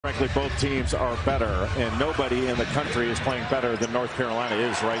Frankly, both teams are better, and nobody in the country is playing better than North Carolina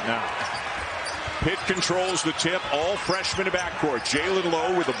is right now. Pitt controls the tip. All freshmen in backcourt. Jalen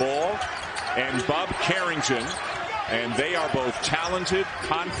Lowe with the ball and Bob Carrington. And they are both talented,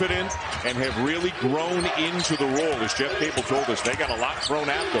 confident, and have really grown into the role. As Jeff Capel told us, they got a lot thrown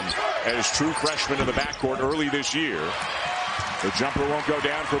at them as true freshmen in the backcourt early this year. The jumper won't go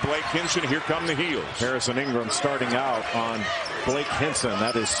down for Blake Hinson. Here come the heels. Harrison Ingram starting out on Blake Hinson.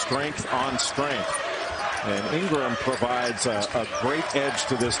 That is strength on strength. And Ingram provides a great edge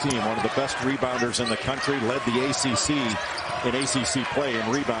to this team. One of the best rebounders in the country. Led the ACC in ACC play in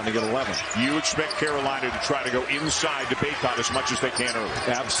rebounding at 11. You expect Carolina to try to go inside to Bacot as much as they can early.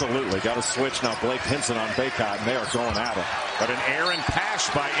 Absolutely. Got to switch now. Blake Hinson on Bacot, and they are going at it. But an errant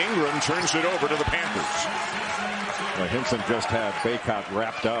pass by Ingram turns it over to the Panthers. Well, Hinson just had Bacot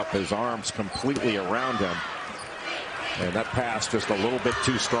wrapped up, his arms completely around him. And that pass just a little bit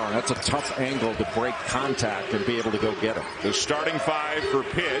too strong. That's a tough angle to break contact and be able to go get him. The starting five for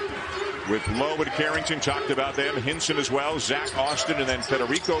Pitt with Lowe and Carrington, talked about them. Hinson as well, Zach Austin, and then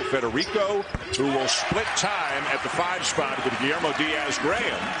Federico, who will split time at the 5 spot with Guillermo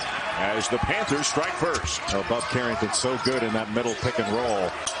Diaz-Graham as the Panthers strike first. Oh, Bob Carrington so good in that middle pick and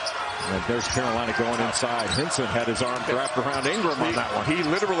roll. And there's Carolina going inside. Hinson had his arm wrapped around Ingram on that one. He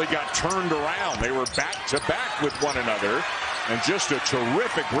literally got turned around. They were back to back with one another. And just a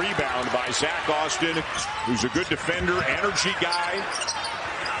terrific rebound by Zach Austin, who's a good defender, energy guy.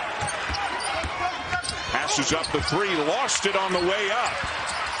 Passes up the 3, lost it on the way up.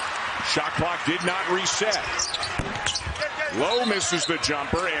 Shot clock did not reset. Lowe misses the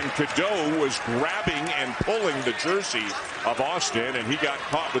jumper, and Cadeau was grabbing and pulling the jersey of Austin, and he got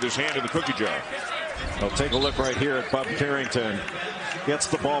caught with his hand in the cookie jar. Well, take a look right here at Bob Carrington. Gets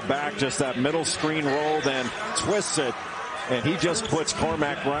the ball back, just that middle screen roll, then twists it, and he just puts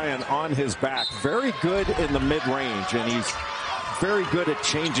Cormac Ryan on his back. Very good in the mid-range, and he's very good at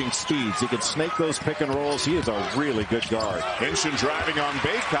changing speeds. He can snake those pick and rolls. He is a really good guard. Hinson driving on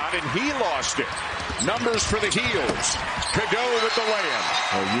Bacot, and he lost it. Numbers for the heels. Cadeau with the layup.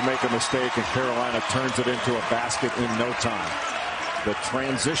 Well, you make a mistake, and Carolina turns it into a basket in no time. The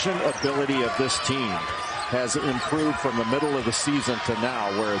transition ability of this team has improved from the middle of the season to now,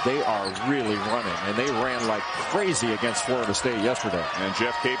 where they are really running, and they ran like crazy against Florida State yesterday. And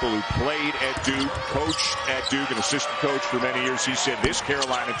Jeff Capel, who played at Duke, coached at Duke, an assistant coach for many years, he said this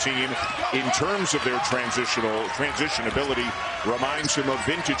Carolina team, in terms of their transition ability, reminds him of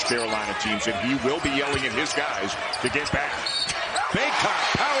vintage Carolina teams, and he will be yelling at his guys to get back.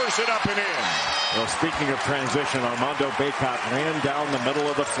 Bacot powers it up and in. Well, speaking of transition, Armando Bacot ran down the middle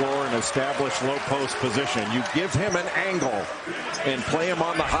of the floor and established low post position. You give him an angle and play him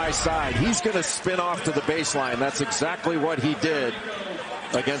on the high side, he's going to spin off to the baseline. That's exactly what he did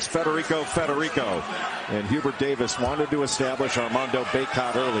against Federico. And Hubert Davis wanted to establish Armando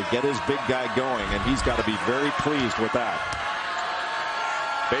Bacot early, get his big guy going, and he's got to be very pleased with that.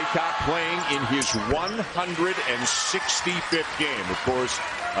 Bacot playing in his 165th game. Of course,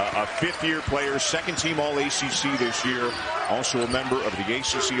 a fifth-year player, second-team All-ACC this year, also a member of the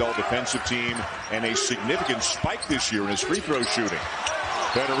ACC All-Defensive Team, and a significant spike this year in his free throw shooting.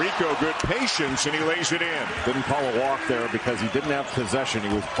 Federico, good patience, and he lays it in. Didn't call a walk there because he didn't have possession.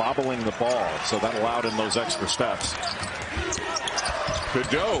 He was bobbling the ball, so that allowed him those extra steps.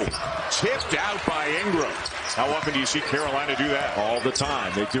 Cadeau tipped out by Ingram. How often do you see Carolina do that? All the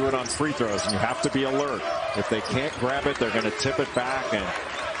time. They do it on free throws, and you have to be alert. If they can't grab it, they're going to tip it back, and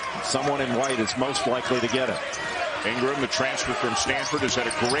someone in white is most likely to get it. Ingram, the transfer from Stanford, has had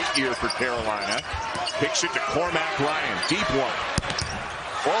a great year for Carolina. Kicks it to Cormac Ryan. Deep one.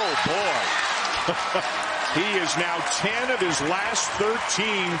 Oh, boy. He is now 10 of his last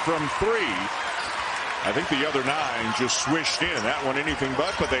 13 from 3. I think the other 9 just swished in. That one anything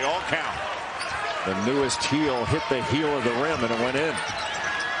but they all count. The newest heel hit the heel of the rim, and it went in.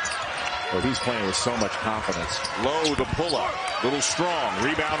 Well, he's playing with so much confidence. Low the pull-up. Little strong.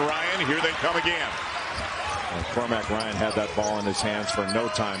 Rebound Ryan. Here they come again. And Cormac Ryan had that ball in his hands for no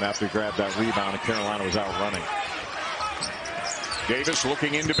time after he grabbed that rebound, and Carolina was out running. Davis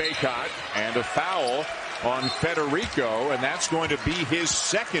looking into Bacot, and a foul on Federico, and that's going to be his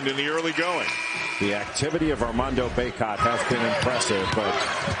second in the early going. The activity of Armando Bacot has been impressive, but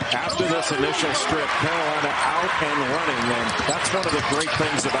after this initial strip, Carolina out and running, and that's one of the great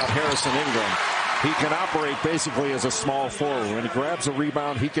things about Harrison Ingram. He can operate basically as a small forward. When he grabs a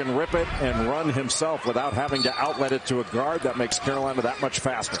rebound, he can rip it and run himself without having to outlet it to a guard. That makes Carolina that much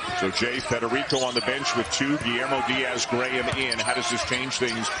faster. So Jay, Federico on the bench with 2, Guillermo Diaz-Graham in. How does this change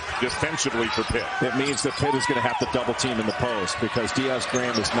things defensively for Pitt? It means that Pitt is going to have to double team in the post because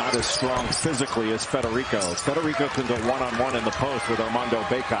Diaz-Graham is not as strong physically as Federico. Federico can go one-on-one in the post with Armando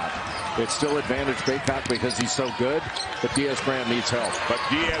Bacot. It's still advantage Bacot because he's so good, but Diaz-Graham needs help. But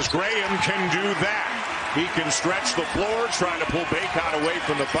Diaz-Graham can do that. He can stretch the floor, trying to pull Bacot away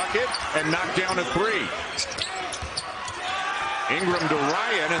from the bucket and knock down a 3. Ingram to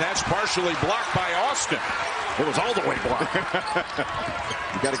Ryan, and that's partially blocked by Austin. It was all the way blocked.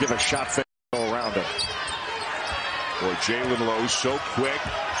 You got to give a shot fake around him. Boy, Jalen Lowe so quick,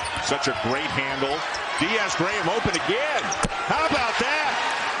 such a great handle. Diaz-Graham open again. How about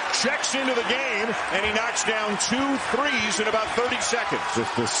that? Checks into the game, and he knocks down 2 threes in about 30 seconds.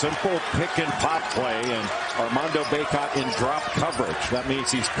 Just a simple pick and pop play, and Armando Bacot in drop coverage. That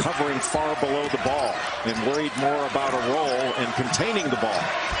means he's covering far below the ball and worried more about a roll and containing the ball.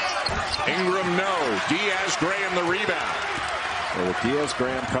 Ingram no. Diaz-Graham the rebound. Well, with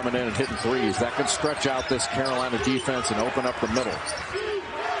Diaz-Graham coming in and hitting threes, that can stretch out this Carolina defense and open up the middle.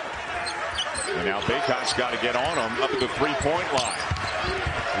 And now Bacot's got to get on him up at the three-point line.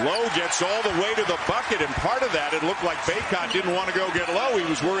 Lowe gets all the way to the bucket, and part of that, it looked like Bacot didn't want to go get Lowe. He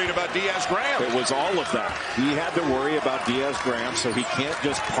was worried about Diaz-Graham. It was all of that. He had to worry about Diaz-Graham, so he can't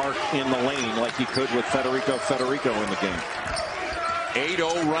just park in the lane like he could with Federico in the game.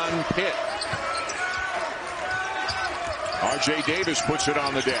 8-0 run Pitt. R.J. Davis puts it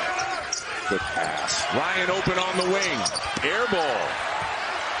on the deck. Good pass. Ryan open on the wing. Air ball.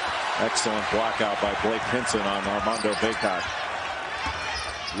 Excellent block out by Blake Hinson on Armando Bacot.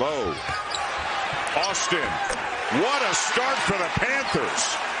 Lowe. Austin. What a start for the Panthers.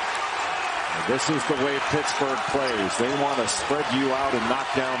 This is the way Pittsburgh plays. They want to spread you out and knock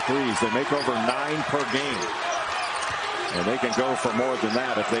down threes. They make over 9 per game. And they can go for more than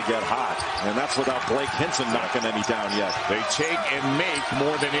that if they get hot. And that's without Blake Hinson knocking any down yet. They take and make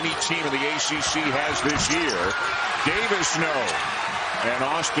more than any team in the ACC has this year. Davis no. And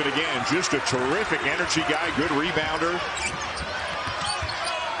Austin again, just a terrific energy guy, good rebounder.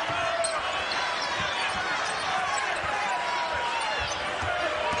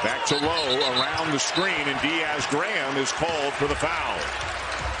 Back to Lowe around the screen, and Diaz-Graham is called for the foul.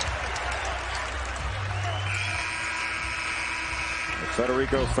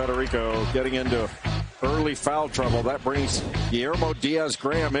 Federico getting into early foul trouble. That brings Guillermo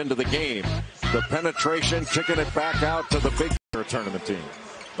Diaz-Graham into the game. The penetration, kicking it back out to the big tournament team.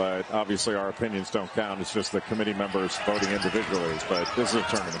 But obviously our opinions don't count. It's just the committee members voting individually. But this is a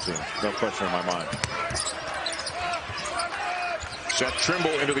tournament team. No question in my mind. Seth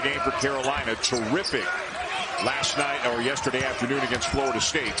Trimble into the game for Carolina. Terrific last night or yesterday afternoon against Florida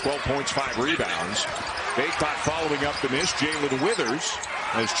State. 12 points, 5 rebounds. Bacot following up the miss. Jalen Withers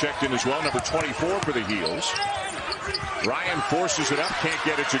has checked in as well. Number 24 for the Heels. Ryan forces it up. Can't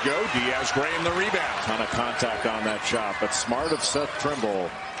get it to go. Diaz-Graham the rebound. Ton of contact on that shot. But smart of Seth Trimble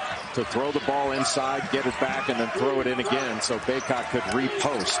to throw the ball inside, get it back, and then throw it in again so Bacot could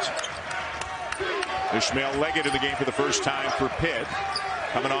repost. Ishmael Leggett in the game for the first time for Pitt.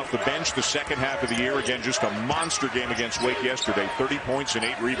 Coming off the bench the second half of the year. Again, just a monster game against Wake yesterday. 30 points and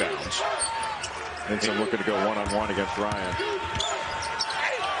 8 rebounds. Hinson looking to go one-on-one against Ryan.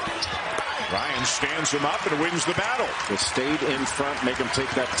 Ryan stands him up and wins the battle. They stayed in front, make him take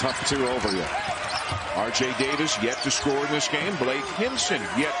that tough 2 over you. R.J. Davis yet to score in this game. Blake Hinson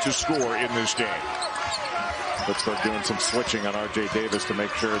yet to score in this game. Pittsburgh doing some switching on R.J. Davis to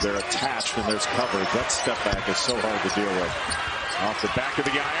make sure they're attached and there's coverage. That step back is so hard to deal with. Off the back of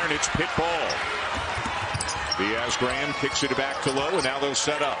the iron, it's Pitt ball. Diaz-Graham kicks it back to Lowe, and now they'll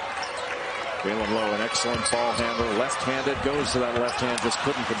set up. Jalen Lowe, an excellent ball handler. Left-handed, goes to that left hand, just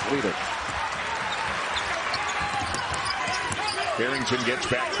couldn't complete it. Harrington gets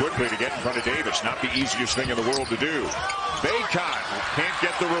back quickly to get in front of Davis. Not the easiest thing in the world to do. Bacot can't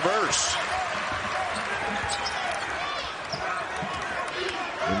get the reverse.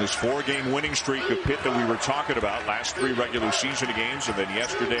 In this 4-game winning streak of Pitt that we were talking about, last 3 regular season games, and then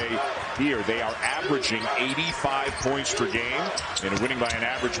yesterday here, they are averaging 85 points per game and winning by an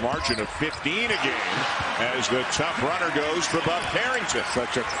average margin of 15 a game as the tough runner goes for Bub Carrington.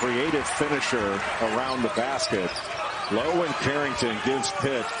 Such a creative finisher around the basket. Lowe and Carrington gives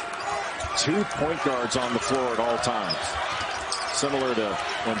Pitt 2 point guards on the floor at all times. Similar to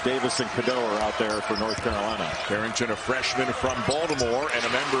when Davis and Cadeau are out there for North Carolina. Carrington, a freshman from Baltimore and a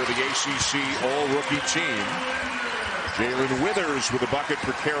member of the ACC all-rookie team. Jalen Withers with a bucket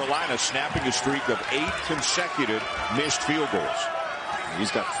for Carolina, snapping a streak of 8 consecutive missed field goals. He's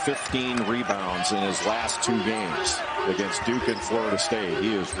got 15 rebounds in his last 2 games against Duke and Florida State.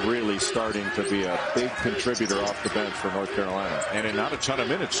 He is really starting to be a big contributor off the bench for North Carolina. And in not a ton of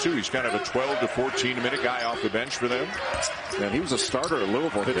minutes, too. He's kind of a 12 to 14 minute guy off the bench for them. And he was a starter at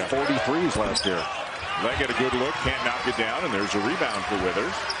Louisville, hit 43s last year. Leggett a good look, can't knock it down, and there's a rebound for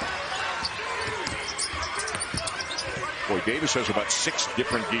Withers. Boy, Davis has about 6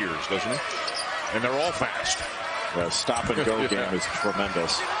 different gears, doesn't he? And they're all fast. The stop and go game is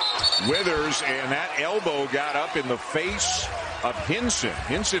tremendous. Withers, and that elbow got up in the face of Hinson.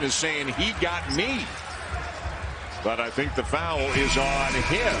 Hinson is saying he got me. But I think the foul is on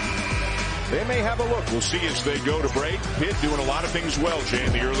him. They may have a look. We'll see as they go to break. Pitt doing a lot of things well, Jay,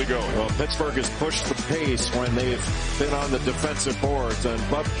 in the early going. Well, Pittsburgh has pushed the pace when they've been on the defensive boards.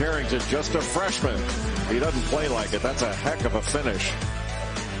 And Bub Carrington, just a freshman. He doesn't play like it. That's a heck of a finish.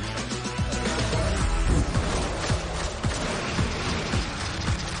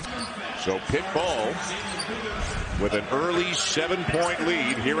 So Pitt ball with an early 7-point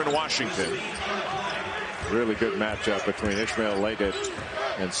lead here in Washington. Really good matchup between Ishmael Leggett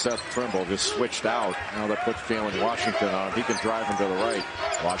and Seth Trimble. Just switched out. Now that puts Jalen Washington on. He can drive him to the right.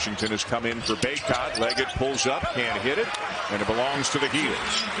 Washington has come in for Baycott. Leggett pulls up, can't hit it, and it belongs to the Heels.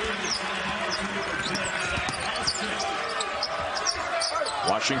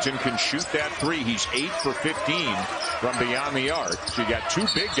 Washington can shoot that 3. He's 8 for 15 from beyond the arc. So you got 2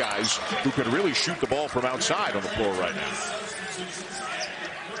 big guys who could really shoot the ball from outside on the floor right now.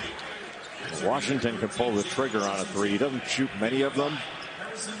 Washington can pull the trigger on a 3. He doesn't shoot many of them.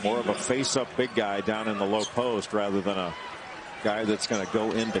 More of a face-up big guy down in the low post rather than a guy that's going to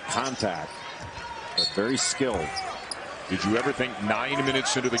go into contact. But very skilled. Did you ever think 9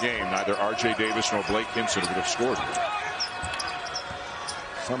 minutes into the game, neither R.J. Davis nor Blake Hinson would have scored?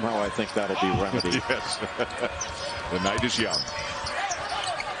 Somehow I think that'll be remedied. Yes. The night is young.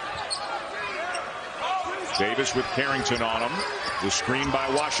 Davis with Carrington on him. The screen by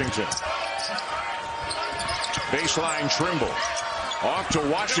Washington. Baseline Trimble. Off to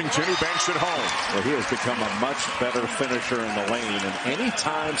Washington, who banks it home. Well, he has become a much better finisher in the lane. And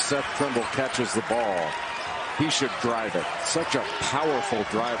anytime Seth Trimble catches the ball, he should drive it. Such a powerful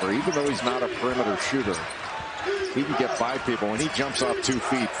driver, even though he's not a perimeter shooter. He can get by people. When he jumps off 2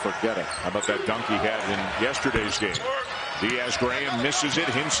 feet, forget it. How about that dunk he had in yesterday's game? Diaz-Graham misses it.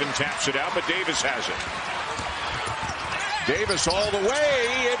 Hinson taps it out, but Davis has it. Davis all the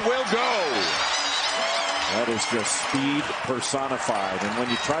way. It will go. That is just speed personified. And when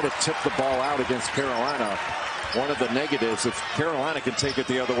you try to tip the ball out against Carolina, one of the negatives, if Carolina can take it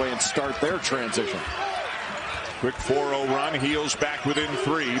the other way and start their transition. Quick 4-0 run. Heels back within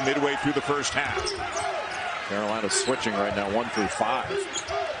 3 midway through the first half. Carolina's switching right now 1 through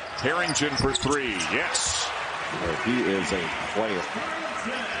 5. Carrington for 3. Yes. He is a player.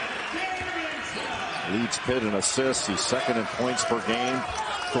 Leads Pitt in assists. He's second in points per game.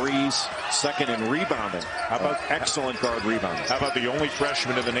 Threes, second in rebounding. How about excellent guard rebounding? How about the only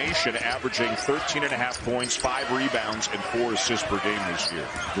freshman in the nation averaging 13.5 points, 5 rebounds, and 4 assists per game this year?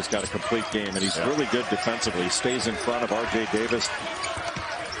 He's got a complete game, and he's really good defensively. He stays in front of R.J. Davis.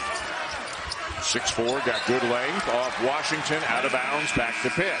 6'4", got good length. Off Washington, out of bounds, back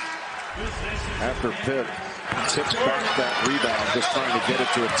to Pitt. After Pitt tipped back that rebound, just trying to get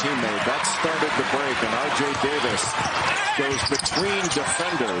it to a teammate. That started the break, and R.J. Davis goes between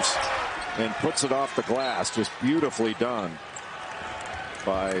defenders and puts it off the glass. Just beautifully done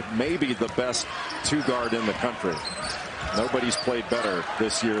by maybe the best 2-guard in the country. Nobody's played better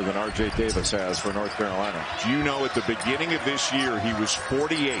this year than R.J. Davis has for North Carolina. Do you know at the beginning of this year he was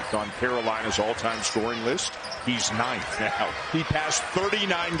 48th on Carolina's all-time scoring list? He's 9th now. He passed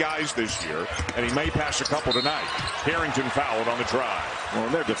 39 guys this year, and he may pass a couple tonight. Carrington fouled on the drive. Well,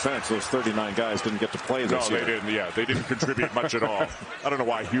 in their defense, those 39 guys didn't get to play this year. No, they didn't. Yeah, they didn't contribute much at all. I don't know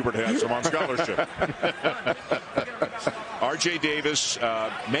why Hubert has them on scholarship. R.J. Davis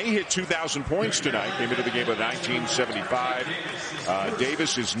may hit 2,000 points tonight. Came into the game with 1975.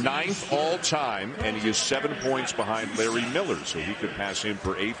 Davis is 9th all-time, and he is 7 points behind Larry Miller, so he could pass him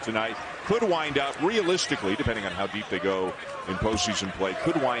for 8th tonight. Could wind up, realistically, depending on how deep they go in postseason play,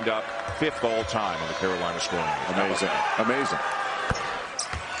 could wind up 5th all-time on the Carolina scoring list. Amazing. Amazing.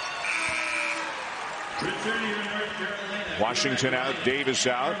 Washington out, Davis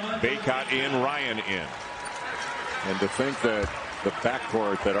out, Baycott in, Ryan in. And to think that the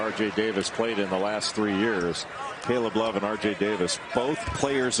backcourt that R.J. Davis played in the last 3 years, Caleb Love and R.J. Davis, both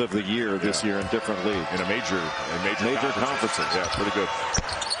players of the year this year in different leagues. In major conferences. Yeah, pretty good.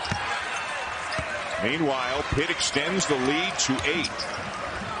 Meanwhile, Pitt extends the lead to 8.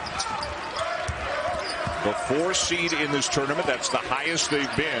 The 4 seed in this tournament. That's the highest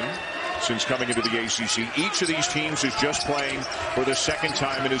they've been since coming into the ACC. Each of these teams is just playing for the second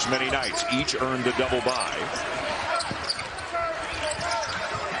time in as many nights. Each earned a double bye.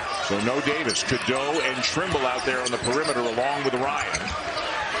 So no Davis. Cadeau and Trimble out there on the perimeter along with Ryan.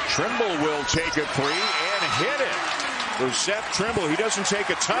 Trimble will take a 3 and hit it. For Seth Trimble, he doesn't take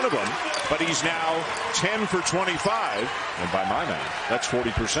a ton of them, but he's now 10 for 25. And by my math, that's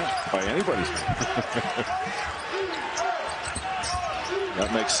 40% by anybody's math.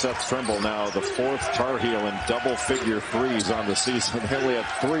 That makes Seth Trimble now the 4th Tar Heel in double-figure threes on the season. He only had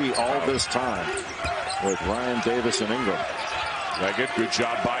 3 all this time with Ryan Davis and Ingram. Leggett, good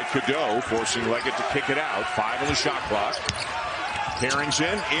job by Cadeau, forcing Leggett to kick it out. 5 on the shot clock.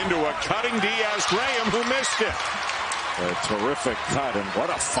 Harrington into a cutting Diaz-Graham, who missed it. A terrific cut, and what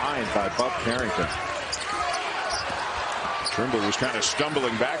a find by Bub Carrington. Trimble was kind of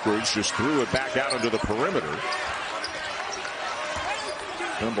stumbling backwards, just threw it back out into the perimeter.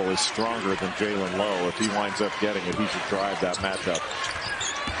 Trimble is stronger than Jalen Lowe. If he winds up getting it, he should drive that matchup.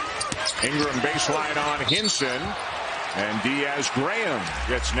 Ingram baseline on Hinson, and Diaz-Graham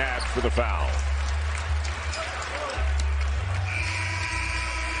gets nabbed for the foul.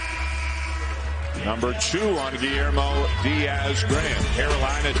 Number 2 on Guillermo Diaz-Graham.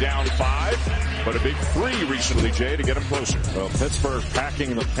 Carolina down 5, but a big 3 recently, Jay, to get them closer. Well, Pittsburgh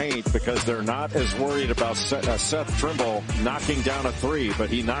packing the paint because they're not as worried about Seth Trimble knocking down a 3, but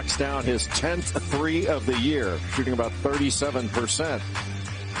he knocks down his 10th 3 of the year, shooting about 37%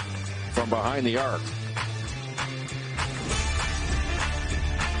 from behind the arc.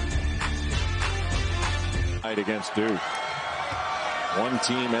 Against Duke. One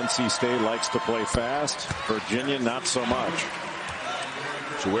team, NC State, likes to play fast. Virginia, not so much.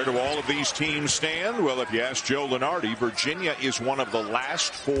 So where do all of these teams stand? Well, if you ask Joe Lunardi, Virginia is one of the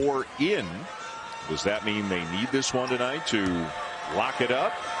last 4 in. Does that mean they need this one tonight to lock it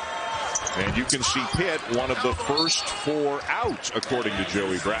up? And you can see Pitt, one of the first 4 out, according to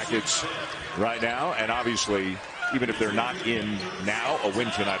Joey Brackets right now. And obviously, even if they're not in now, a win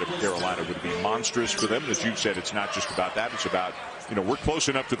tonight of Carolina would be monstrous for them. As you've said, it's not just about that. It's about, we're close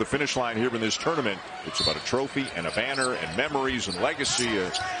enough to the finish line here in this tournament. It's about a trophy and a banner and memories and legacy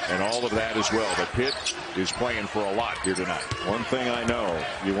and all of that as well. But Pitt is playing for a lot here tonight. One thing I know,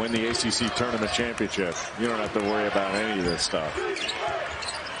 you win the ACC tournament championship, you don't have to worry about any of this stuff.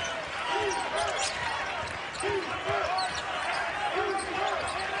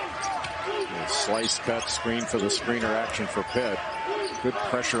 Slice cut screen for the screener action for Pitt. Good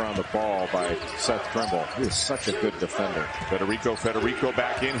pressure on the ball by Seth Trimble. He is such a good defender. Federico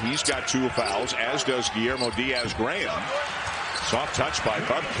back in. He's got 2 fouls, as does Guillermo Diaz-Graham. Soft touch by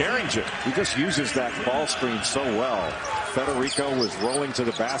Bub Carrington. He just uses that ball screen so well. Federico was rolling to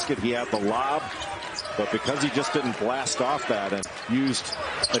the basket. He had the lob, but because he just didn't blast off that and used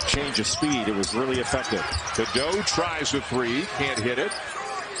a change of speed, it was really effective. Cadeau tries the 3, can't hit it.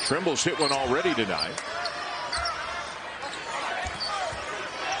 Trimble's hit one already tonight.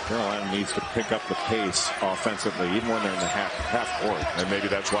 Carolina needs to pick up the pace offensively, even when they're in the half court. And maybe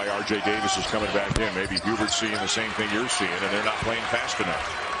that's why R.J. Davis is coming back in. Maybe Hubert's seeing the same thing you're seeing, and they're not playing fast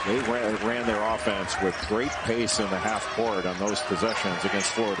enough. They ran their offense with great pace in the half court on those possessions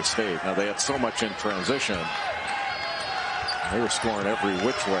against Florida State. Now, they had so much in transition. They were scoring every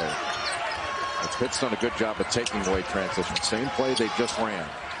which way. But Pitt's done a good job of taking away transition. Same play they just ran.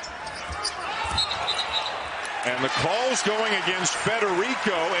 And the call's going against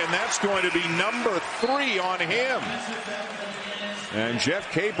Federico, and that's going to be number 3 on him. And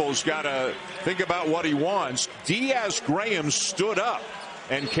Jeff Capel's got to think about what he wants. Diaz-Graham stood up,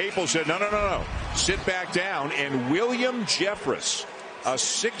 and Capel said, no. Sit back down. And William Jeffress, a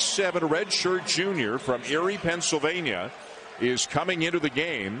 6'7" redshirt junior from Erie, Pennsylvania, is coming into the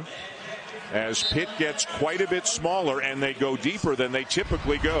game as Pitt gets quite a bit smaller and they go deeper than they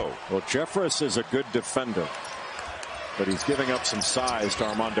typically go. Well, Jeffress is a good defender, but he's giving up some size to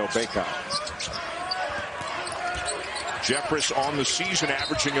Armando Bacot. Jeffress on the season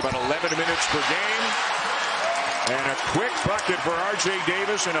averaging about 11 minutes per game. And a quick bucket for R.J.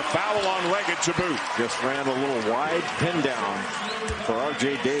 Davis and a foul on Leggett to boot. Just ran a little wide pin down for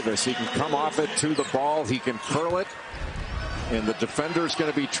R.J. Davis. He can come off it to the ball. He can curl it. And the defender's going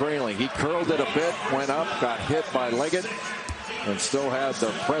to be trailing. He curled it a bit, went up, got hit by Leggett, and still had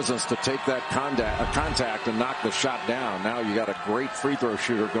the presence to take that contact and knock the shot down. Now you got a great free throw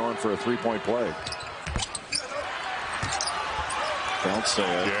shooter going for a 3-point play. Don't say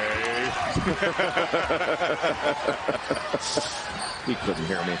it. He couldn't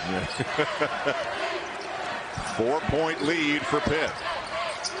hear me. 4-point lead for Pitt.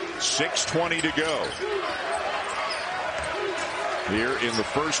 6:20 to go. Here in the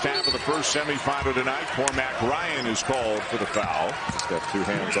first half of the first semifinal tonight, Cormac Ryan is called for the foul. He's got two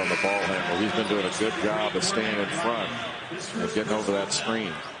hands on the ball handle. He's been doing a good job of staying in front and getting over that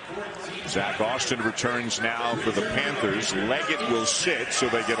screen. Zach Austin returns now for the Panthers. Leggett will sit, so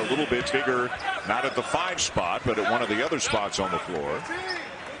they get a little bit bigger, not at the 5 spot, but at one of the other spots on the floor.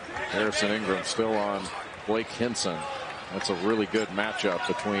 Harrison Ingram still on Blake Hinson. That's a really good matchup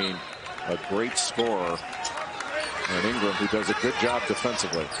between a great scorer and Ingram, who does a good job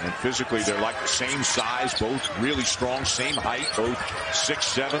defensively. And physically, they're like the same size, both really strong, same height, both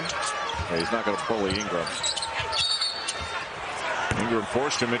 6'7". Yeah, he's not going to bully Ingram. Ingram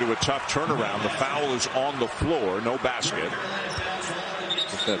forced him into a tough turnaround. The foul is on the floor, no basket.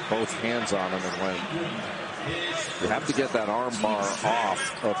 Just had both hands on him, and when you have to get that arm bar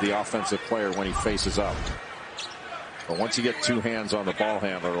off of the offensive player when he faces up. But once you get two hands on the ball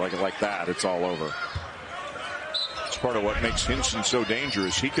handler like that, it's all over. It's part of what makes Hinson so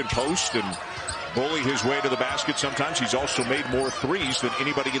dangerous. He can post and bully his way to the basket sometimes. He's also made more threes than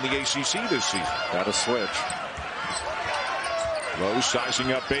anybody in the ACC this season. Got to switch. Lowe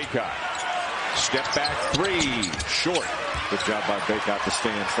sizing up Baycott. Step back three. Short. Good job by Baycott to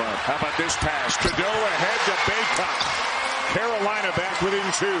stay in front. How about this pass? Cadeau ahead to Baycott. Carolina back within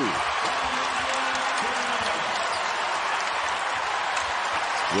 2.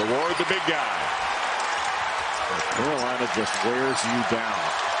 Reward the big guy. Carolina just wears you down.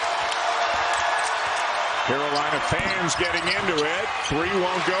 Carolina fans getting into it. 3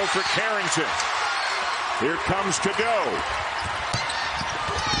 won't go for Carrington. Here comes Cadeau.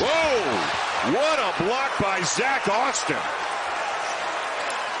 Whoa! What a block by Zach Austin.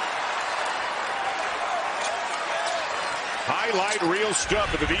 Highlight reel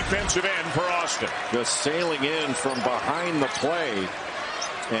stuff at the defensive end for Austin. Just sailing in from behind the play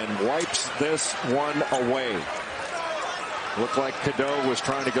and wipes this one away. Looked like Cadeau was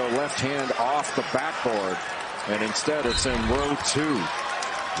trying to go left hand off the backboard, and instead it's in row 2.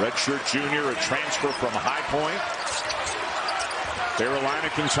 Redshirt junior, a transfer from High Point. Carolina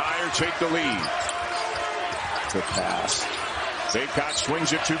can tie or take the lead. Good pass. Baycott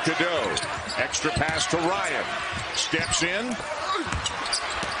swings it to Cadeau. Extra pass to Ryan. Steps in.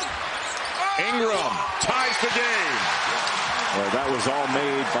 Ingram ties the game. Well, that was all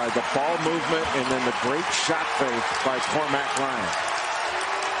made by the ball movement and then the great shot fake by Cormac Ryan.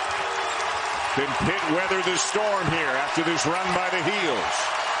 Can Pitt weather the storm here after this run by the Heels?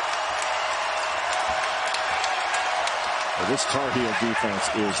 Well, this Tar Heel defense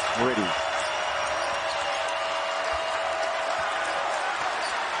is pretty.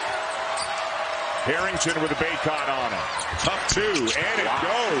 Harrington with a Baycott on him. Tough 2, and it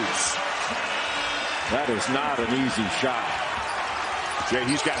goes. That is not an easy shot. Jay,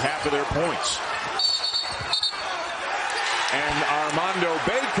 he's got half of their points. And Armando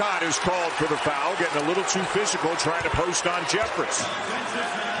Baycott is called for the foul, getting a little too physical, trying to post on Jeffress.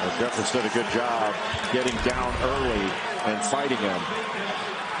 Well, Jeffress did a good job getting down early and fighting him.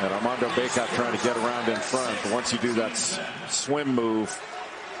 And Armando Baycott trying to get around in front. But once you do that swim move.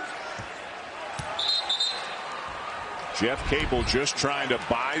 Jeff Cable just trying to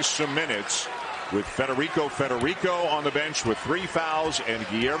buy some minutes with Federico on the bench with 3 fouls and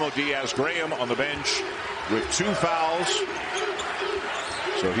Guillermo Diaz-Graham on the bench with 2 fouls.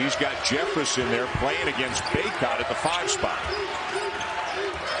 So he's got Jeffress in there playing against Baycott at the 5 spot.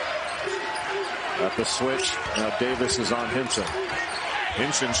 At the switch, now Davis is on Hinson.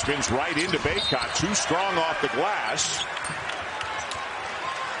 Hinson spins right into Baycott, too strong off the glass.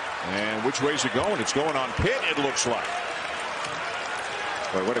 And which way is it going? It's going on Pitt, it looks like.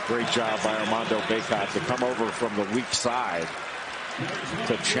 Boy, what a great job by Armando Baycott to come over from the weak side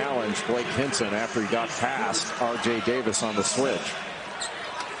to challenge Blake Hinson after he got past R.J. Davis on the switch.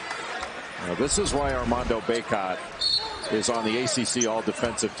 Now, this is why Armando Baycott is on the ACC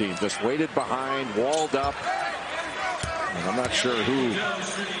all-defensive team. Just waited behind, walled up. And I'm not sure who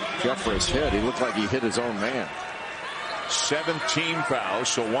Jeffress hit. He looked like he hit his own man. 17 fouls,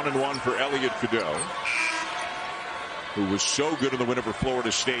 so 1-1 for Elliot Cadeau, who was so good in the win over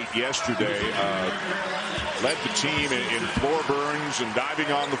Florida State yesterday. Led the team in floor burns and diving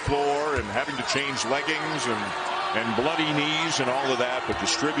on the floor and having to change leggings and bloody knees and all of that, but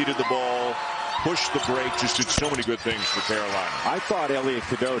distributed the ball, pushed the break, just did so many good things for Carolina. I thought Elliot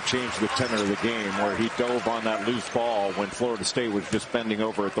Cadeau changed the tenor of the game, where he dove on that loose ball when Florida State was just bending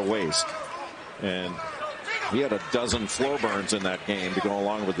over at the waist. And he had a dozen floor burns in that game to go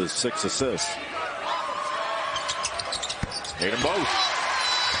along with his 6 assists. Made them both.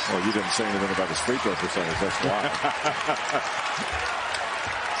 Well, you didn't say anything about his free throw percentage. That's why.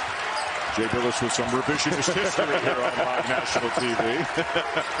 Jay Billis with some revisionist history here on live national TV.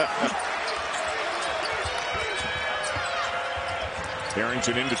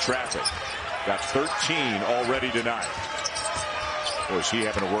 Carrington into traffic. Got 13 already tonight. Or is he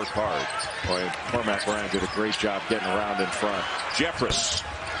having to work hard? Boy, Cormac Ryan did a great job getting around in front. Jeffress.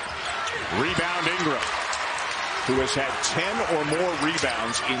 Rebound Ingram, who has had 10 or more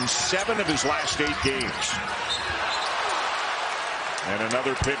rebounds in 7 of his last 8 games. And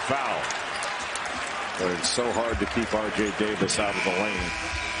another Pitt foul. But it's so hard to keep R.J. Davis out of the lane.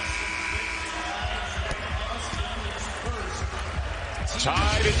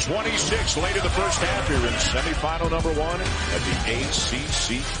 Tied at 26 late in the first half here in semifinal number 1 at the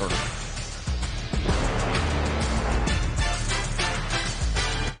ACC tournament.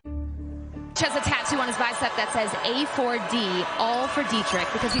 Has a tattoo on his bicep that says A4D, all for Dietrich,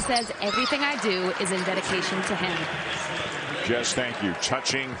 because he says everything I do is in dedication to him. Jess, thank you.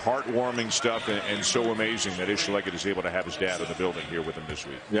 Touching, heartwarming stuff, and so amazing that Ish Leggett is able to have his dad in the building here with him this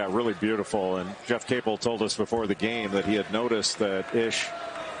week. Yeah, really beautiful. And Jeff Capel told us before the game that he had noticed that Ish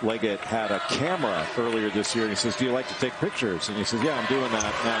Leggett had a camera earlier this year. And he says, do you like to take pictures? And he says, yeah, I'm doing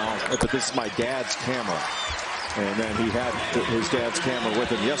that now, but this is my dad's camera. And then he had his dad's camera with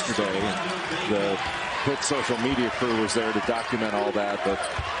him yesterday. The Pitt social media crew was there to document all that, but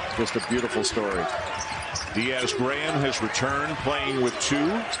just a beautiful story. Diaz Graham has returned, playing with 2.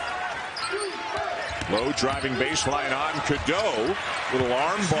 Low driving baseline on Cadeau. Little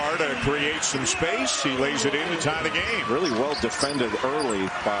arm bar to create some space. He lays it in to tie the game. Really well defended early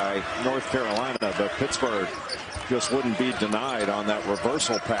by North Carolina, but Pittsburgh just wouldn't be denied on that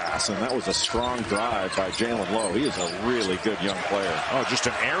reversal pass, and that was a strong drive by Jalen Lowe. He is a really good young player. Oh, just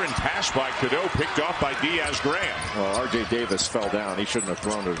an errant pass by Cadeau, picked off by Diaz Graham. Well, R.J. Davis fell down. He shouldn't have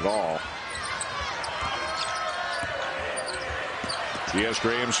thrown it at all. Diaz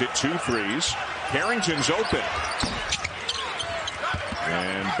Graham's hit 2 threes. Carrington's open.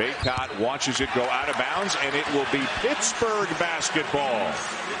 And Baycott watches it go out of bounds, and it will be Pittsburgh basketball.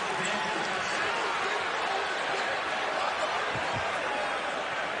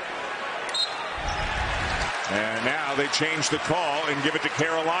 And now they change the call and give it to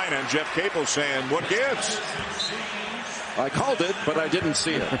Carolina. And Jeff Capel saying, what gives? I called it, but I didn't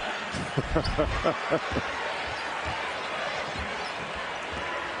see it.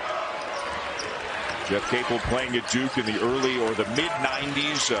 Jeff Capel playing at Duke in the early or the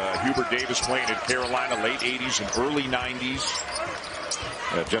mid-90s. Hubert Davis playing at Carolina late 80s and early 90s.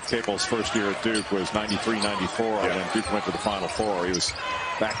 Yeah, Jeff Capel's first year at Duke was 93-94 when Duke went to the Final Four. He was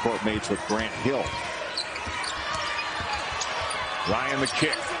backcourt mates with Grant Hill. Ryan the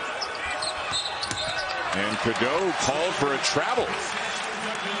kick. And Cadeau called for a travel.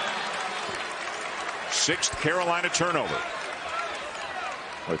 6th Carolina turnover.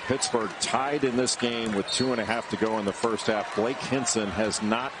 With Pittsburgh tied in this game with 2.5 to go in the first half. Blake Hinson has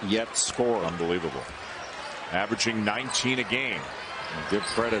not yet scored. Unbelievable. Averaging 19 a game. And give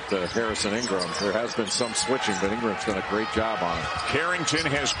credit to Harrison Ingram. There has been some switching, but Ingram's done a great job on it. Carrington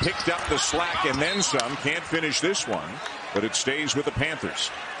has picked up the slack and then some. Can't finish this one, but it stays with the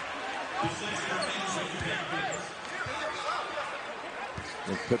Panthers.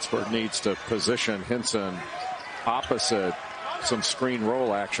 And Pittsburgh needs to position Hinson opposite some screen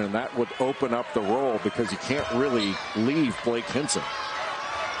roll action. That would open up the roll because you can't really leave Blake Hinson.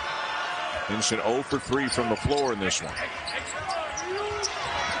 Hinson 0 for 3 from the floor in this one.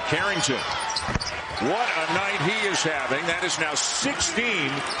 Carrington. What a night he is having. That is now 16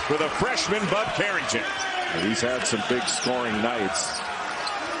 for the freshman Bud Carrington. And he's had some big scoring nights.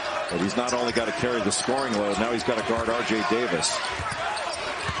 But he's not only got to carry the scoring load, now he's got to guard R.J. Davis.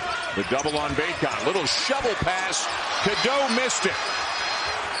 The double on Baycott. Little shovel pass. Cadeau missed it.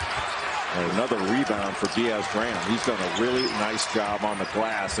 And another rebound for Diaz Graham. He's done a really nice job on the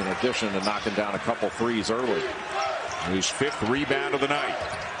glass in addition to knocking down a couple threes early. His 5th rebound of the night.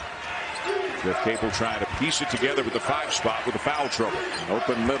 Jeff Capel trying to piece it together with the 5 spot with the foul trouble. An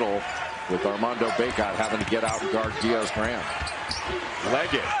open middle with Armando Baycott having to get out and guard Diaz Graham.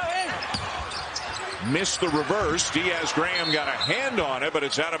 Leggett missed the reverse. Diaz Graham got a hand on it, but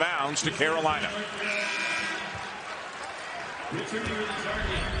it's out of bounds to Carolina.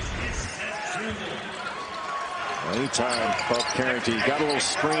 Anytime Bud Carrington, he got a little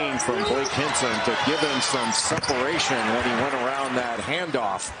screen from Blake Hinson to give him some separation when he went around that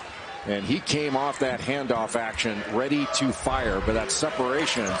handoff. And he came off that handoff action ready to fire, but that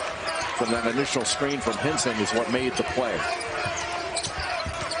separation from that initial screen from Hinson is what made the play.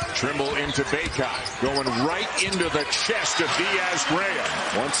 Trimble into Baycott, going right into the chest of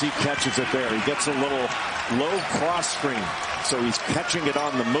Diaz-Graham. Once he catches it there, he gets a little low cross screen. So he's catching it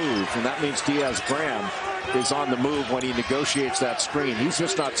on the move, and that means Diaz-Graham is on the move when he negotiates that screen. He's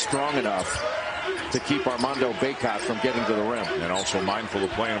just not strong enough to keep Armando Baycott from getting to the rim. And also mindful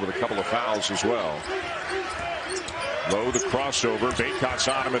of playing with a couple of fouls as well. Low the crossover. Baycott's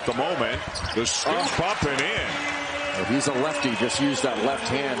on him at the moment. The scoop up and in. Well, he's a lefty. Just used that left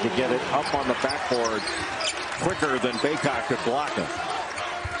hand to get it up on the backboard quicker than Baycott could block him.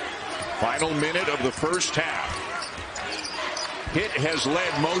 Final minute of the first half. Pitt has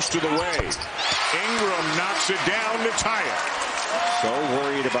led most of the way. Ingram knocks it down to tie it. So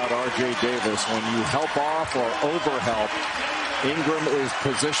worried about R.J. Davis. When you help off or overhelp, Ingram is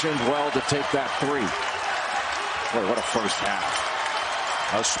positioned well to take that three. Boy, what a first half.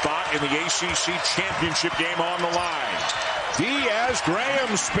 A spot in the ACC championship game on the line.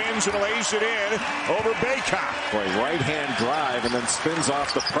 Diaz-Graham spins and lays it in over Baycott. Boy, right-hand drive and then spins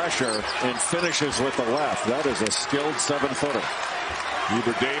off the pressure and finishes with the left. That is a skilled 7-footer.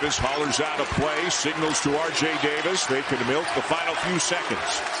 Hubert Davis hollers out a play, signals to R.J. Davis. They can milk the final few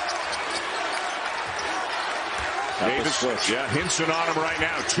seconds. Davis, yeah, Hinson on him right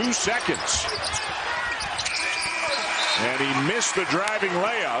now. 2 seconds. And he missed the driving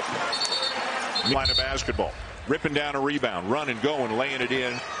layup. Line of basketball. Ripping down a rebound, running, going, laying it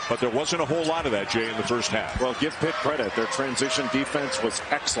in. But there wasn't a whole lot of that, Jay, in the first half. Well, give Pitt credit. Their transition defense was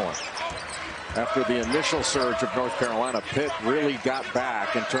excellent. After the initial surge of North Carolina, Pitt really got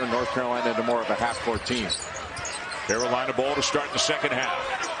back and turned North Carolina into more of a half-court team. Carolina ball to start the second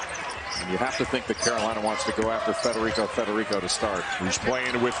half. And you have to think that Carolina wants to go after Federico to start. He's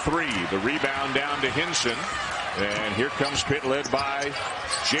playing with 3. The rebound down to Hinson. And here comes Pitt, led by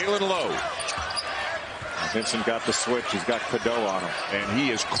Jalen Lowe. Hinson got the switch. He's got Cadeau on him. And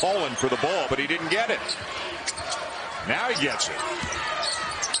he is calling for the ball, but he didn't get it. Now he gets it.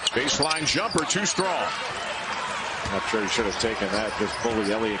 Baseline jumper, too strong. Not sure he should have taken that. Just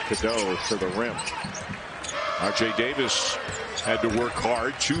bully Elliot Cadeau to the rim. R.J. Davis had to work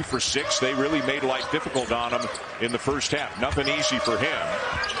hard. 2 for 6. They really made life difficult on him in the first half. Nothing easy for him.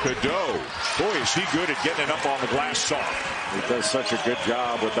 Cadeau, boy, is he good at getting it up on the glass soft. He does such a good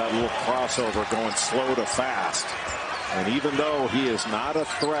job with that little crossover going slow to fast. And even though he is not a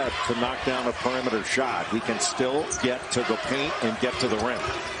threat to knock down a perimeter shot, he can still get to the paint and get to the rim.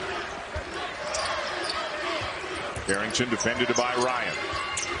 Carrington defended by Ryan.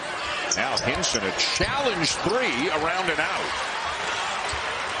 Now Hinson, a challenge 3, around and out.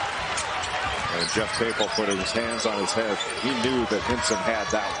 And Jeff Capel put his hands on his head. He knew that Hinson had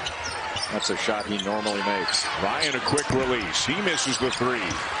that one. That's a shot he normally makes. Ryan, a quick release. He misses the 3.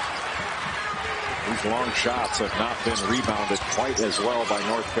 These long shots have not been rebounded quite as well by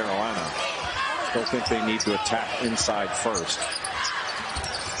North Carolina. Still think they need to attack inside first.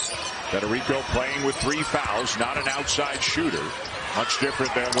 Federico playing with 3 fouls, not an outside shooter. Much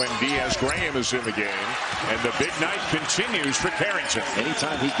different than when Diaz-Graham is in the game. And the big night continues for Carrington.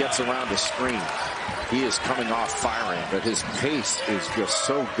 Anytime he gets around a screen, he is coming off firing, but his pace is just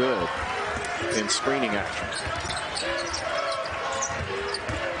so good in screening action.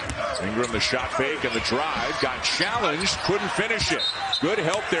 Ingram, the shot fake and the drive, got challenged, couldn't finish it. Good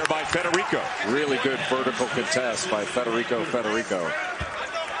help there by Federico. Really good vertical contest by Federico.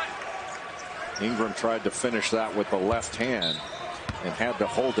 Ingram tried to finish that with the left hand and had to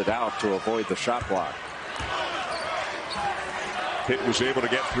hold it out to avoid the shot block. Pitt was able to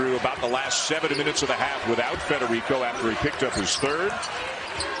get through about the last 7 minutes of the half without Federico after he picked up his 3rd.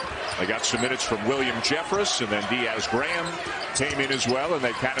 They got some minutes from William Jeffress, and then Diaz-Graham came in as well, and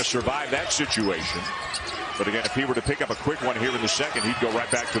they kind of survived that situation. But again, if he were to pick up a quick one here in the second, he'd go right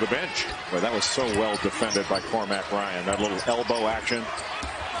back to the bench. Well, that was so well defended by Cormac Ryan. That little elbow action.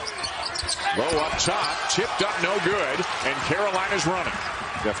 Low up top, tipped up, no good, and Carolina's running.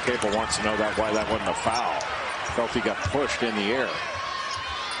 Jeff Capel wants to know why that wasn't a foul. Felt he got pushed in the air.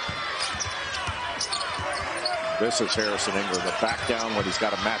 This is Harrison Ingram, the back down when he's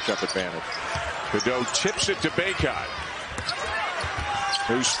got a matchup advantage. Cadeau tips it to Baycott,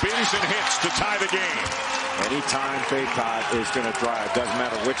 who spins and hits to tie the game. Anytime Baycott is going to drive, doesn't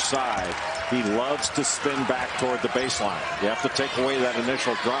matter which side, he loves to spin back toward the baseline. You have to take away that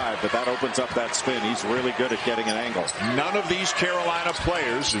initial drive, but that opens up that spin. He's really good at getting an angle. None of these Carolina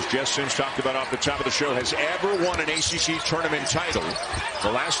players, as Jess Sims talked about off the top of the show, has ever won an ACC tournament title.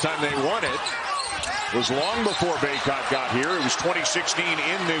 The last time they won it was long before Baycott got here. It was 2016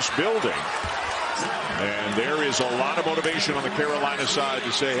 in this building. And there is a lot of motivation on the Carolina side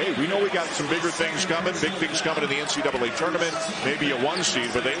to say, hey, we know we got some bigger things coming, big things coming in the NCAA tournament, maybe a 1 seed,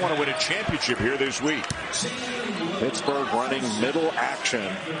 but they want to win a championship here this week. Pittsburgh running middle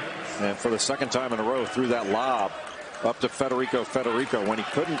action, and for the second time in a row threw that lob up to Federico. When he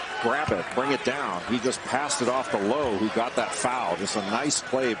couldn't grab it, bring it down, he just passed it off to Lowe, who got that foul. Just a nice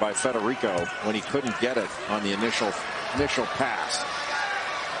play by Federico when he couldn't get it on the initial pass.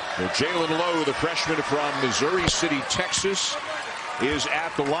 Well, Jalen Lowe, the freshman from Missouri City, Texas, is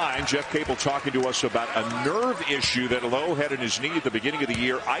at the line. Jeff Capel talking to us about a nerve issue that Lowe had in his knee at the beginning of the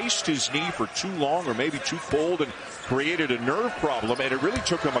year. Iced his knee for too long or maybe too cold and created a nerve problem, and it really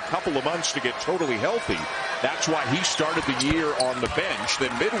took him a couple of months to get totally healthy. That's why he started the year on the bench.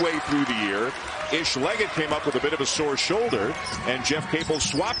 Then midway through the year, Ish Leggett came up with a bit of a sore shoulder, and Jeff Capel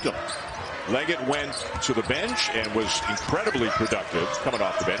swapped him. Leggett went to the bench and was incredibly productive coming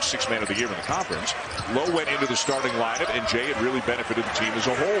off the bench, 6th man of the year in the conference. Lowe went into the starting lineup, and Jay had really benefited the team as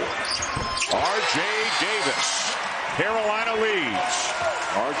a whole. R.J. Davis, Carolina leads.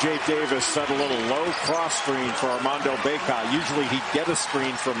 R.J. Davis set a little low cross screen for Armando Bacot. Usually he'd get a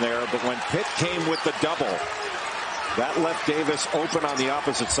screen from there, but when Pitt came with the double, that left Davis open on the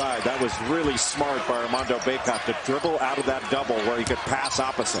opposite side. That was really smart by Armando Bacot to dribble out of that double where he could pass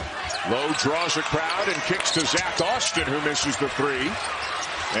opposite. Lowe draws a crowd and kicks to Zach Austin, who misses the 3.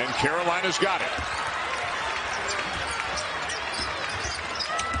 And Carolina's got it.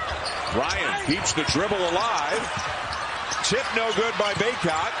 Ryan keeps the dribble alive. Tip no good by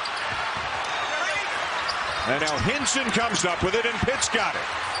Bacot. And now Hinson comes up with it, and Pitt's got it.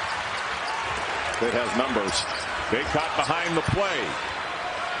 Pitt has numbers. Bacot behind the play.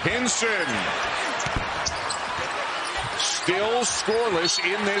 Hinson. Still scoreless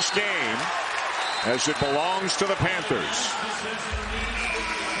in this game as it belongs to the Panthers.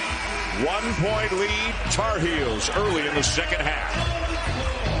 1-point lead, Tar Heels early in the second half.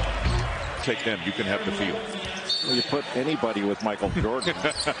 Take them, you can have the field. Well, you put anybody with Michael Jordan.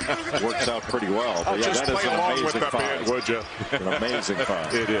 Works out pretty well. But yeah, just that play is an along amazing with the band, would you? An amazing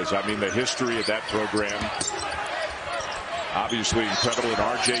find. It is. I mean, the history of that program, obviously incredible. And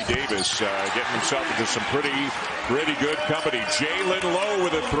R.J. Davis getting himself into some pretty good company. Jalen Lowe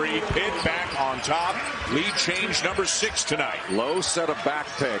with a 3. Pitt back on top. Lead change number 6 tonight. Lowe set a back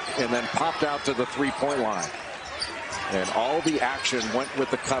pick and then popped out to the 3-point line. And all the action went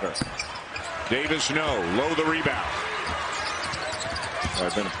with the cutter. Davis Lowe the rebound.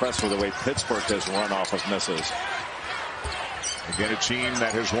 I've been impressed with the way Pittsburgh has run off of misses. Again, a team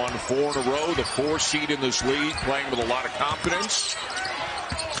that has won 4 in a row, the 4 seed in this league, playing with a lot of confidence.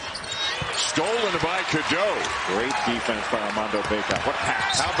 Stolen by Cadeau. Great defense by Armando Bacot. What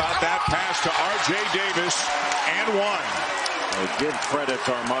pass? How about that pass to R.J. Davis and 1? Give credit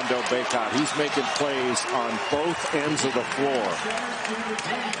to Armando Bacot. He's making plays on both ends of the floor.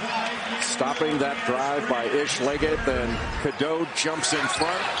 Stopping that drive by Ish Leggett, then Cadeau jumps in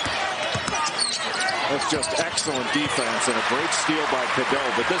front. That's just excellent defense and a great steal by Cadeau,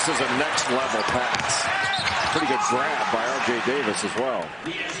 but this is a next level pass. Pretty good grab by R.J. Davis as well.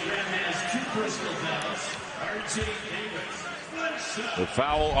 The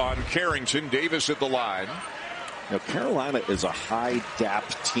foul on Carrington. Davis at the line. Now, Carolina is a high DAP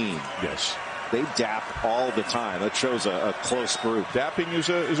team. Yes. They dap all the time. That shows a close group. Dapping is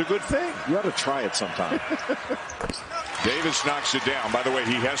a good thing. You ought to try it sometime. Davis knocks it down. By the way,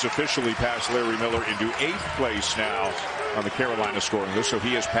 he has officially passed Larry Miller into 8th place now on the Carolina scoring list, so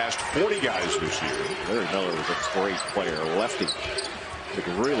he has passed 40 guys this year. Larry Miller was a great player, lefty. Could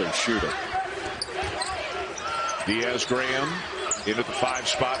really shoot it. Diaz Graham in at the 5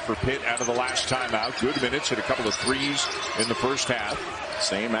 spot for Pitt out of the last timeout. Good minutes, hit a couple of 3s in the first half.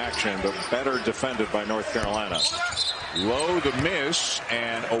 Same action, but better defended by North Carolina. Low the miss,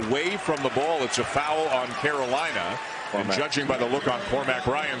 and away from the ball, it's a foul on Carolina. And judging by the look on Cormac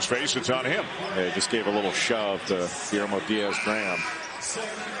Ryan's face, it's on him. Yeah, he just gave a little shove to Guillermo Diaz-Graham.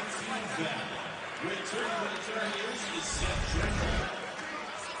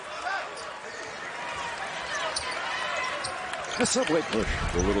 The subway push.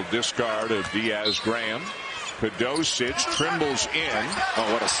 The little discard of Diaz-Graham. Podosic trembles in.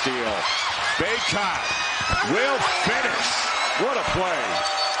 Oh, what a steal. Bacot will finish. What a play.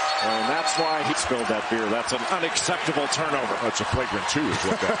 And that's why he spilled that beer. That's an unacceptable turnover. That's a flagrant 2 is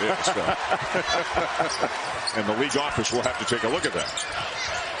what that is. And the league office will have to take a look at that.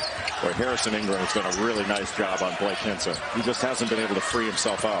 Boy, Harrison Ingram has done a really nice job on Blake Hinson. He just hasn't been able to free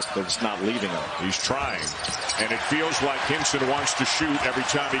himself up. They're just not leaving him. He's trying. And it feels like Hinson wants to shoot every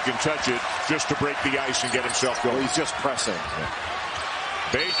time he can touch it just to break the ice and get himself going. Well, he's just pressing.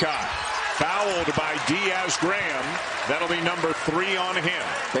 Bacot Fouled by Diaz-Graham. That'll be number 3 on him.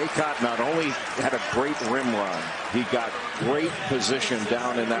 Baycott not only had a great rim run, he got great position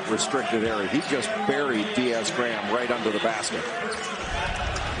down in that restricted area. He just buried Diaz-Graham right under the basket.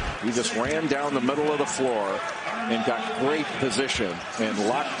 He just ran down the middle of the floor and got great position and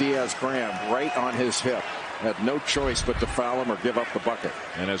locked Diaz-Graham right on his hip. Had no choice but to foul him or give up the bucket.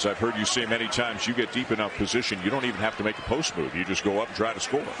 And as I've heard you say many times, you get deep enough position, you don't even have to make a post move. You just go up and try to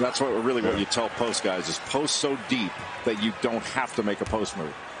score. That's what you tell post guys is post so deep that you don't have to make a post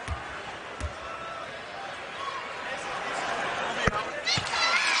move.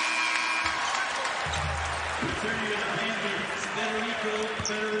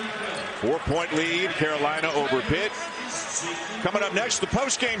 Four-point lead, Carolina over Pitt. Coming up next, the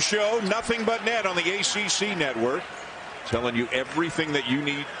post-game show, Nothing But Net on the ACC network. Telling you everything that you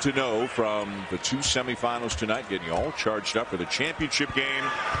need to know from the 2 semifinals tonight, getting you all charged up for the championship game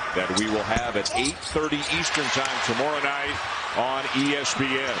that we will have at 8:30 Eastern time tomorrow night on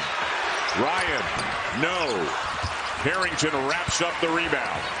ESPN. Ryan, no. Carrington wraps up the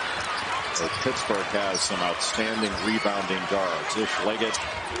rebound. So Pittsburgh has some outstanding rebounding guards. Ish Leggett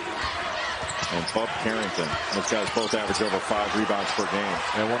and Bub Carrington. Those guys both average over 5 rebounds per game.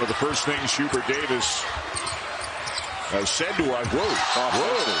 And one of the first things Hubert Davis said to us, whoa,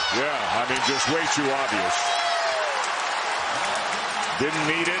 yeah, I mean, just way too obvious. Didn't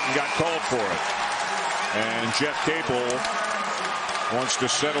need it and got called for it. And Jeff Capel wants to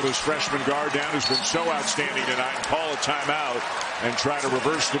settle his freshman guard down, who's been so outstanding tonight, and call a timeout and try to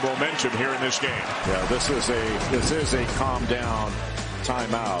reverse the momentum here in this game. Yeah, this is a calm down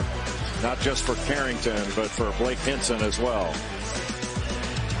timeout. Not just for Carrington, but for Blake Hinson as well.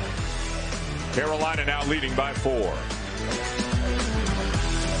 Carolina now leading by 4.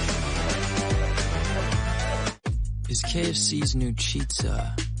 Is KFC's new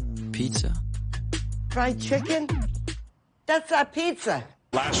Cheetah pizza? Fried chicken? That's not pizza.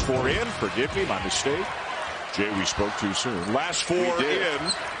 Last 4 in. Forgive me, my mistake. Jay, we spoke too soon. Last 4 in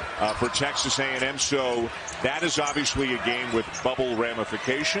for Texas A&M. So that is obviously a game with bubble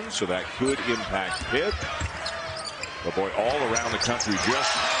ramifications. So that could impact Pitt. But boy, all around the country,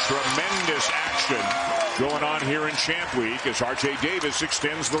 just tremendous action going on here in Champ Week as R.J. Davis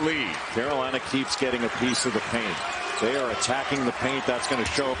extends the lead. Carolina keeps getting a piece of the paint. They are attacking the paint. That's going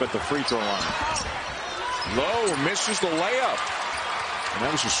to show up at the free throw line. Lowe misses the layup. And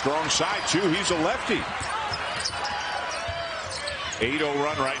that was a strong side, too. He's a lefty. 8-0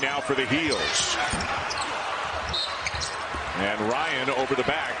 run right now for the Heels. And Ryan over the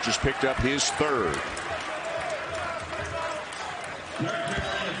back just picked up his 3rd.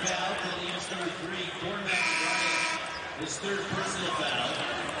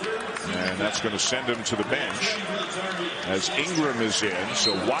 And that's going to send him to the bench as Ingram is in.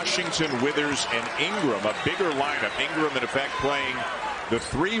 So Washington, Withers, and Ingram, a bigger lineup. Ingram, in effect, playing the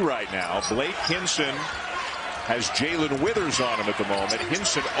 3 right now. Blake Hinson has Jalen Withers on him at the moment.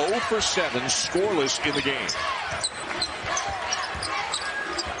 Hinson 0 for 7, scoreless in the game.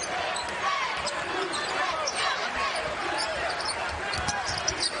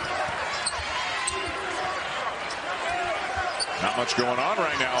 Not much going on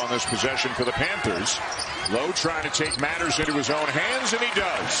right now on this possession for the Panthers. Lowe trying to take matters into his own hands, and he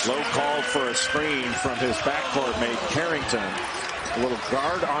does. Lowe called for a screen from his backcourt mate Carrington. A little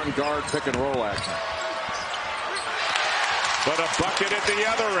guard-on-guard pick-and-roll action. But a bucket at the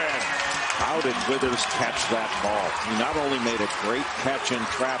other end. How did Withers catch that ball? He not only made a great catch in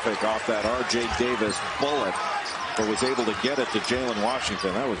traffic off that R.J. Davis bullet, but was able to get it to Jalen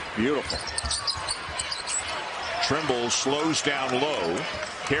Washington. That was beautiful. Trimble slows down Lowe.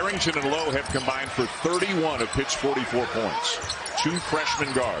 Carrington and Lowe have combined for 31 of Pitt's 44 points. 2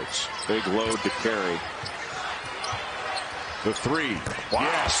 freshman guards. Big load to carry. The 3. Wow.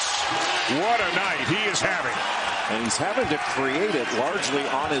 Yes. What a night he is having. And he's having to create it largely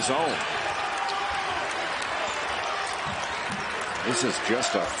on his own. This is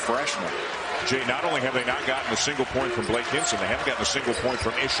just a freshman. Jay, not only have they not gotten a single point from Blake Hinson, they haven't gotten a single point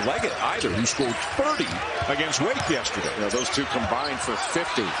from Ish Leggett either, who scored 30 against Wake yesterday. You know, those two combined for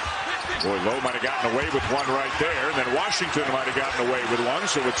 50. Boy, Lowe might have gotten away with one right there, and then Washington might have gotten away with one,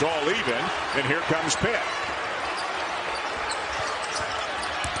 so it's all even. And here comes Pitt.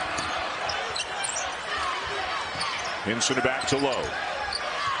 Hinson back to Lowe.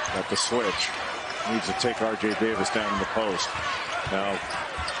 Got the switch. Needs to take R.J. Davis down in the post. Now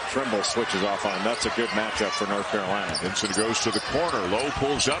Trimble switches off on him. That's a good matchup for North Carolina. Hinson goes to the corner. Lowe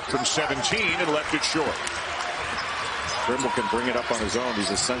pulls up from 17 and left it short. Trimble can bring it up on his own.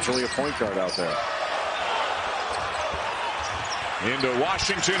 He's essentially a point guard out there. Into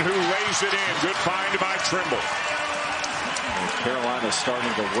Washington, who lays it in. Good find by Trimble. And Carolina's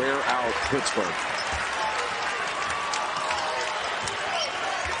starting to wear out Pittsburgh.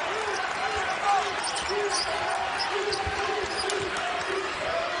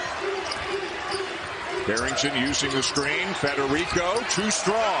 Carrington using the screen. Federico, too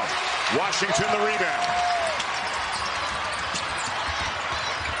strong. Washington the rebound.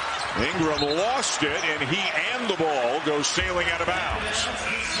 Ingram lost it, and he and the ball go sailing out of bounds.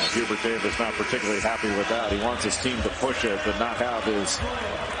 Hubert Davis not particularly happy with that. He wants his team to push it, but not have his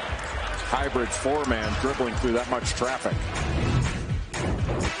hybrid four-man dribbling through that much traffic.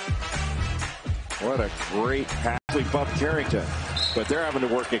 What a great pass by Bob Carrington. But they're having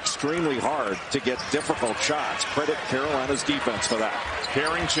to work extremely hard to get difficult shots. Credit Carolina's defense for that.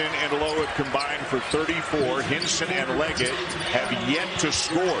 Carrington and Lowe have combined for 34. Hinson and Leggett have yet to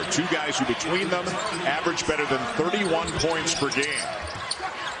score. Two guys who between them average better than 31 points per game.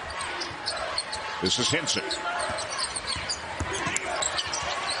 This is Hinson.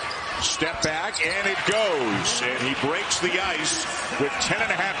 Step back, and it goes. And he breaks the ice with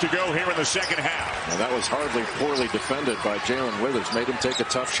 10.5 to go here in the second half. Well, that was hardly poorly defended by Jalen Withers. Made him take a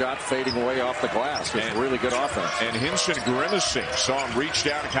tough shot, fading away off the glass. It's really good offense. And Hinson grimacing. Saw him reach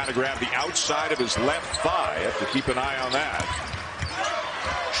down and kind of grab the outside of his left thigh. Have to keep an eye on that.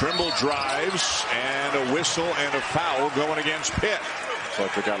 Trimble drives, and a whistle and a foul going against Pitt. Looks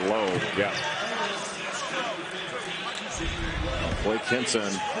like they got low. Yeah. Blake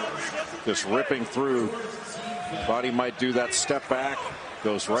Hinson just ripping through. Thought he might do that step back.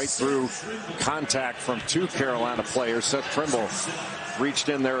 Goes right through contact from two Carolina players. Seth Trimble reached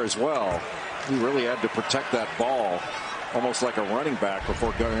in there as well. He really had to protect that ball almost like a running back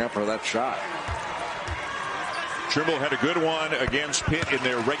before going up for that shot. Trimble had a good one against Pitt in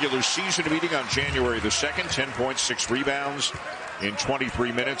their regular season meeting on January the 2nd. 10 points, 6 rebounds in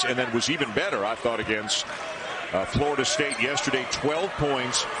 23 minutes. And then was even better, I thought, against Florida State yesterday. 12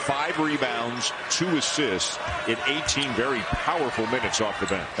 points, 5 rebounds, 2 assists in 18 very powerful minutes off the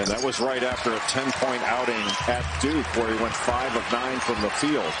bench. And that was right after a 10-point outing at Duke, where he went 5 of 9 from the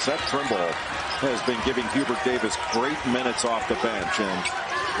field. Seth Trimble has been giving Hubert Davis great minutes off the bench, and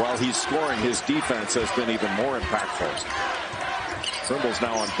while he's scoring, his defense has been even more impactful. Trimble's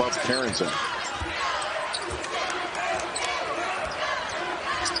now on Bub Carrington.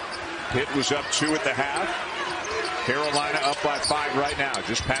 Pitt was up 2 at the half. Carolina up by 5 right now,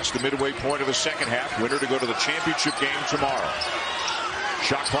 just past the midway point of the second half. Winner to go to the championship game tomorrow.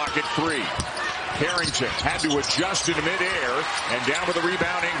 Shot clock at 3. Carrington had to adjust into midair, and down with the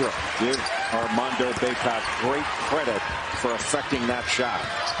rebound, Ingram. Give Armando Bacot great credit for affecting that shot.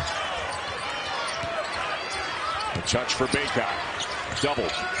 A touch for Bacot.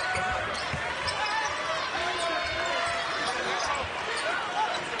 Doubled.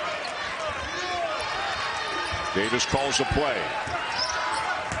 Davis calls a play.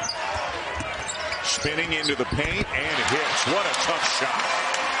 Spinning into the paint and hits. What a tough shot.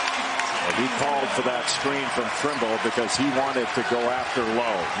 And he called for that screen from Trimble because he wanted to go after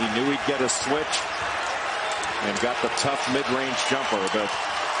Lowe. He knew he'd get a switch and got the tough mid-range jumper, but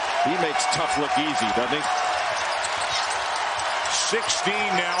he makes tough look easy, doesn't he? 16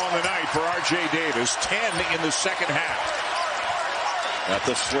 now on the night for R.J. Davis. 10 in the second half. At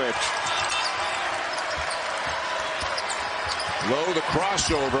the switch. Lowe the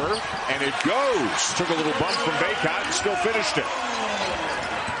crossover, and it goes. Took a little bump from Bacot and still finished it.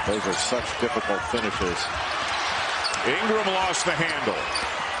 Those are such difficult finishes. Ingram lost the handle.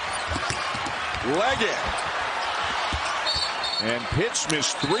 Leggett. And Pitt's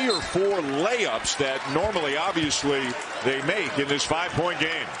missed 3 or 4 layups that normally, obviously, they make in this 5-point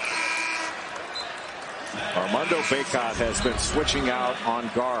game. Armando Bacot has been switching out on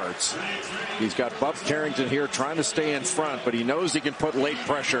guards. He's got Bub Carrington here trying to stay in front, but he knows he can put late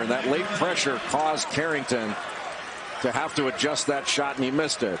pressure, and that late pressure caused Carrington to have to adjust that shot, and he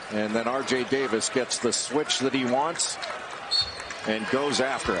missed it. And then R.J. Davis gets the switch that he wants and goes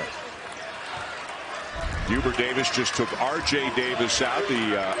after it. Hubert Davis just took R.J. Davis out,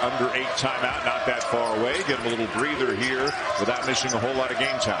 the under 8 timeout, not that far away. Get him a little breather here without missing a whole lot of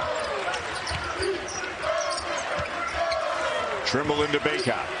game time. Trimble into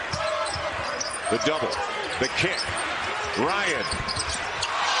Bacot. The double. The kick. Ryan.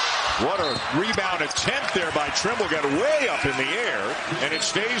 What a rebound attempt there by Trimble. Got way up in the air, and it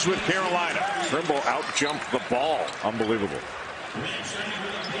stays with Carolina. Trimble out-jumped the ball. Unbelievable.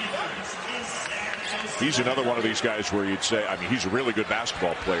 He's another one of these guys where you'd say, I mean, he's a really good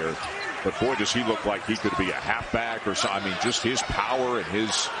basketball player, but boy, does he look like he could be a halfback or something. I mean, just his power and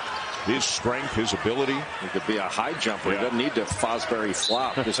his his strength, his ability. He could be a high jumper. He doesn't need to Fosbury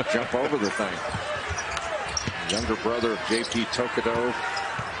flop. Just jump over the thing. Younger brother of JP Tokido,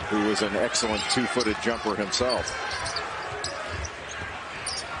 who was an excellent two-footed jumper himself.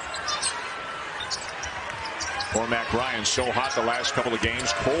 Cormac Ryan so hot the last couple of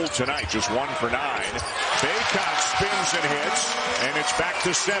games. Cold tonight, just 1 for 9. Baycott spins and hits, and it's back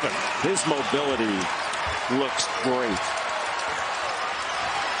to 7. His mobility looks great.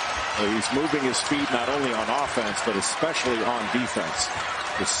 He's moving his feet not only on offense, but especially on defense.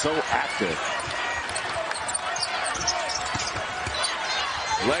 He's so active.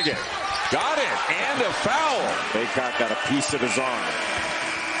 Leggett got it, and a foul. Baycott got a piece of his arm.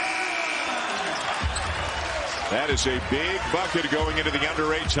 That is a big bucket going into the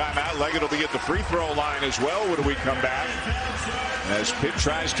under 8 timeout. Leggett will be at the free throw line as well when we come back, as Pitt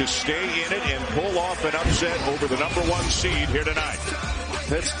tries to stay in it and pull off an upset over the number 1 seed here tonight.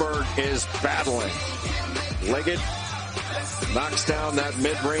 Pittsburgh is battling. Leggett knocks down that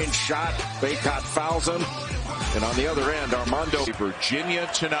mid-range shot. Baycott fouls him. And on the other end, Armando. Virginia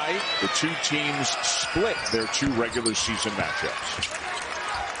tonight. The two teams split their 2 regular season matchups.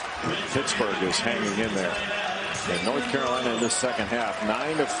 Pittsburgh is hanging in there. And North Carolina in this second half,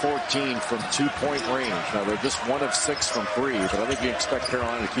 9 of 14 from 2-point range. Now they're just 1 of 6 from 3, but I think you expect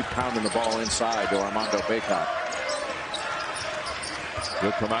Carolina to keep pounding the ball inside to Armando Baycott.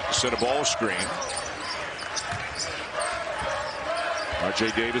 He'll come out and set a ball screen.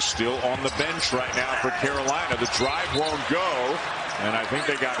 R.J. Davis still on the bench right now for Carolina. The drive won't go, and I think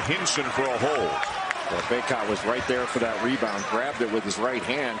they got Hinson for a hold. Well, Baycott was right there for that rebound, grabbed it with his right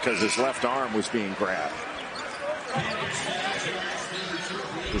hand because his left arm was being grabbed.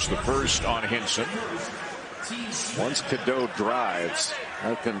 Was the first on Hinson. Once Cadeau drives,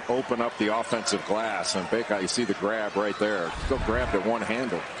 that can open up the offensive glass. And Baycott, you see the grab right there. Still grabbed it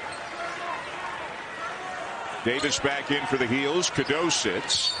one-handed. Davis back in for the heels. Cadeau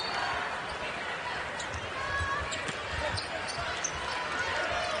sits.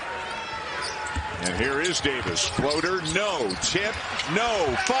 And here is Davis. Floater, no. Tip,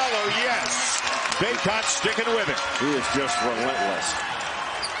 no. Follow, yes. Baycott sticking with it. He is just relentless.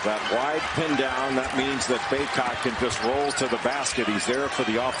 That wide pin down, that means that Baycott can just roll to the basket. He's there for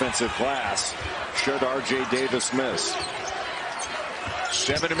the offensive glass. Should R.J. Davis miss.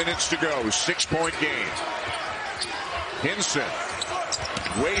 7 minutes to go. 6-point game. Hinson,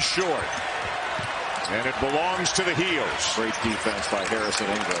 way short. And it belongs to the heels. Great defense by Harrison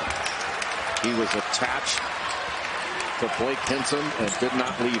Ingram. He was attached to Blake Hinson and did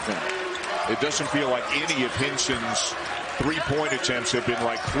not leave him. It doesn't feel like any of Hinson's 3-point attempts have been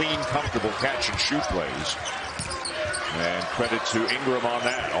like clean, comfortable catch and shoot plays. And credit to Ingram on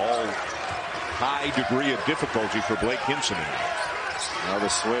that. All high degree of difficulty for Blake Hinson. Now the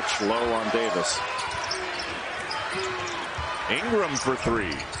switch low on Davis. Ingram for 3.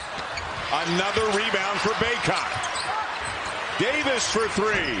 Another rebound for Baycott. Davis for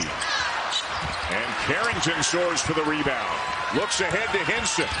 3. And Carrington soars for the rebound. Looks ahead to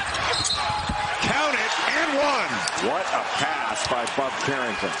Hinson. Count it, and 1. What a pass by Bub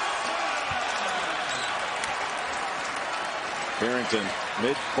Carrington. Carrington,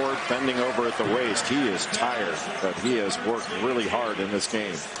 mid-court, bending over at the waist. He is tired, but he has worked really hard in this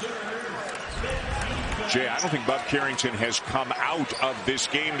game. Jay, I don't think Bub Carrington has come out of this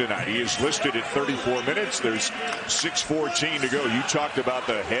game tonight. He is listed at 34 minutes. There's 6:14 to go. You talked about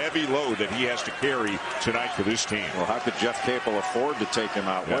the heavy load that he has to carry tonight for this team. Well, how could Jeff Capel afford to take him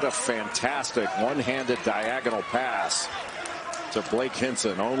out? Yeah. What a fantastic one-handed diagonal pass to Blake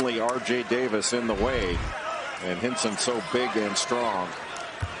Hinson. Only R.J. Davis in the way. And Hinson so big and strong.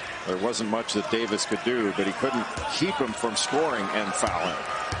 There wasn't much that Davis could do, but he couldn't keep him from scoring and fouling.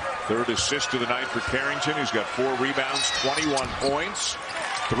 3rd assist of the night for Carrington. He's got 4 rebounds, 21 points.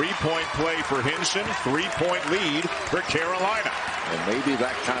 3-point play for Hinson. 3-point lead for Carolina. And maybe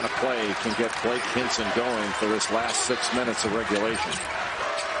that kind of play can get Blake Hinson going for this last 6 minutes of regulation.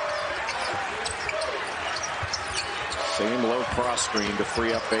 Same low cross screen to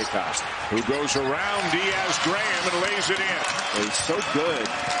free up Baycott. Who goes around Diaz-Graham and lays it in. He's so good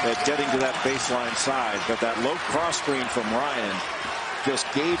at getting to that baseline side, but that low cross screen from Ryan just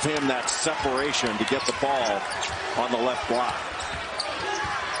gave him that separation to get the ball on the left block.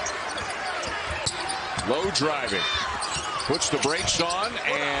 Low driving. Puts the brakes on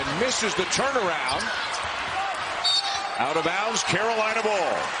and misses the turnaround. Out of bounds, Carolina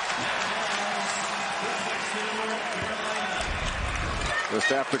ball.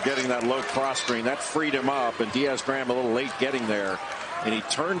 Just after getting that low cross screen, that freed him up, and Diaz-Graham a little late getting there. and he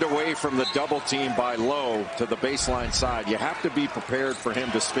turned away from the double team by Lowe to the baseline side. You have to be prepared for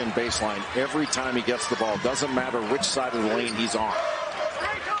him to spin baseline every time he gets the ball. Doesn't matter which side of the lane he's on.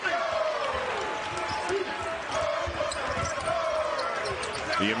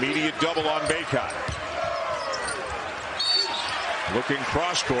 The immediate double on Baycott. Looking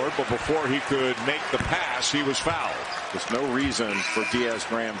cross court, but before he could make the pass, he was fouled. There's no reason for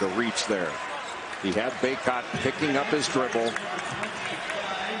Diaz-Graham to reach there. He had Baycott picking up his dribble.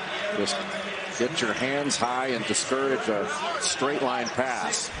 Just get your hands high and discourage a straight line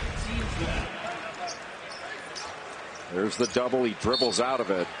pass. There's the double. He dribbles out of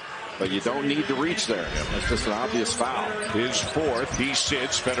it, but you don't need to reach there. That's just an obvious foul. His fourth. He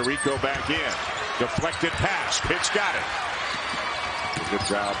sits. Federico back in. Deflected pass. Pitt's got it. Good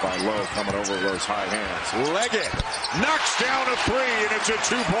job by Lowe coming over those high hands. Leggett knocks down a three, and it's a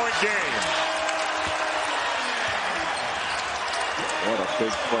 2-point game. What a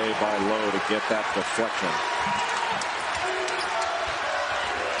big play by Lowe to get that deflection.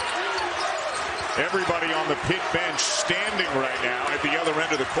 Everybody on the Pitt bench standing right now at the other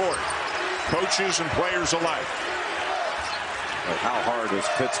end of the court. Coaches and players alike. But how hard has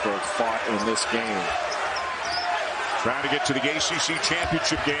Pittsburgh fought in this game? Trying to get to the ACC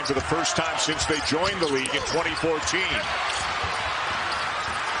championship game for the first time since they joined the league in 2014.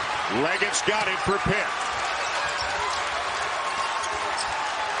 Leggett's got it for Pitt.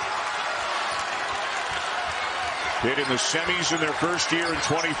 Pitt in the semis in their first year in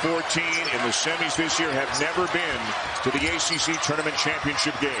 2014. In the semis this year have never been to the ACC tournament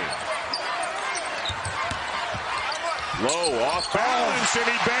championship game. Low off balance, and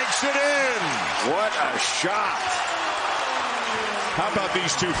he banks it in. What a shot. How about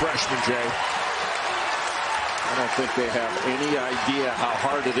these two freshmen, Jay? I don't think they have any idea how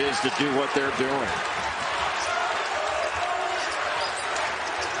hard it is to do what they're doing.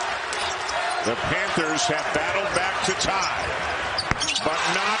 The Panthers have battled back to tie, but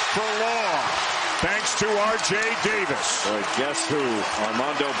not for long, thanks to R.J. Davis. Boy, guess who?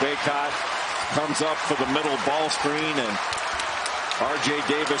 Armando Baycott comes up for the middle ball screen, and R.J.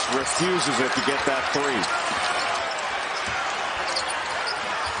 Davis refuses it to get that three.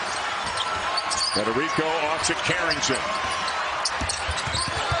 Federico off to Carrington.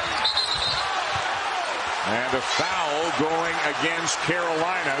 And a foul going against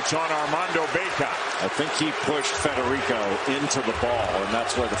Carolina. It's on Armando Baycott. I think he pushed Federico into the ball, and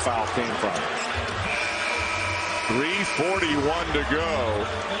that's where the foul came from. 3:41 to go.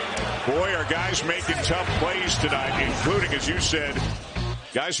 Boy, are guys making tough plays tonight, including, as you said,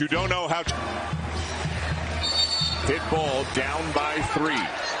 guys who don't know how to. Hit ball down by 3.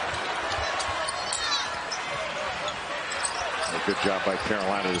 A good job by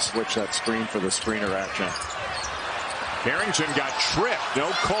Carolina to switch that screen for the screener action. Carrington got tripped.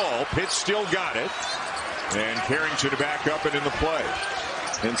 No call. Pitt still got it. And Carrington back up and in the play.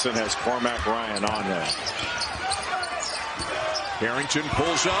 Hinson has Cormac Ryan on there. Carrington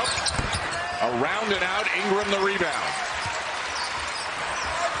pulls up. Around and out. Ingram the rebound.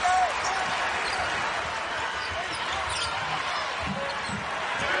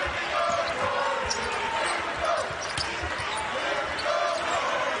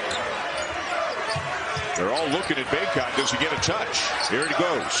 They're all looking at Baycott. Does he get a touch? Here it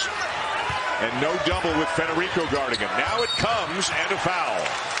goes. And no double with Federico guarding him. Now it comes, and a foul.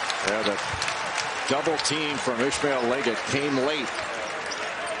 Yeah, the double team from Ishmael Leggett came late.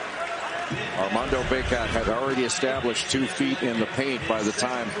 Armando Baycott had already established 2 feet in the paint by the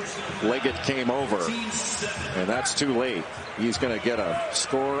time Leggett came over. And that's too late. He's going to get a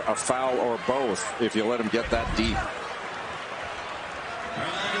score, a foul, or both if you let him get that deep.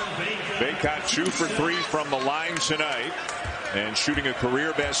 Baycott 2 for 3 from the line tonight and shooting a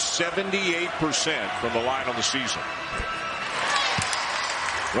career best 78% from the line on the season.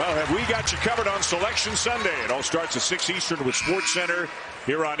 Well, have we got you covered on Selection Sunday? It all starts at 6 Eastern with SportsCenter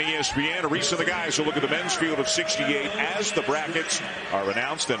here on ESPN. Reese and the guys will look at the men's field of 68 as the brackets are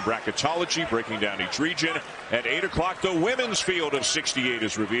announced, and bracketology breaking down each region. At 8 o'clock, the women's field of 68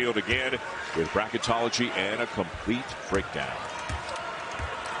 is revealed again with bracketology and a complete breakdown.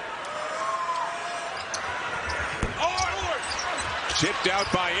 Tipped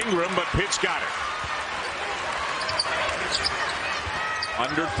out by Ingram, but Pitt's got it.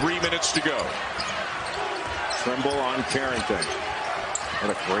 Under 3 minutes to go. Trimble on Carrington. What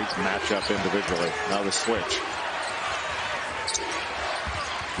a great matchup individually. Now the switch.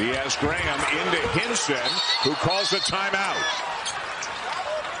 Diaz-Graham into Hinson, who calls a timeout.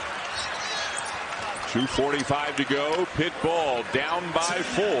 2:45 to go. Pitt ball down by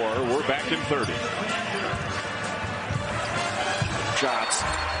 4. We're back in 30. shots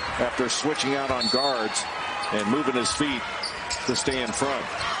after switching out on guards and moving his feet to stay in front.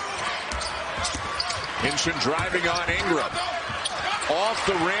 Hinson driving on Ingram. Off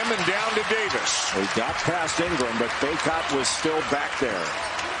the rim and down to Davis. He got past Ingram, but Baycott was still back there.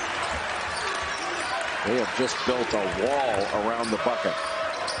 They have just built a wall around the bucket.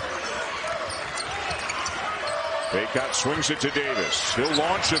 Baycott swings it to Davis. He'll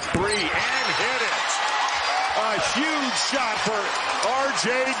launch a three and hit it. A huge shot for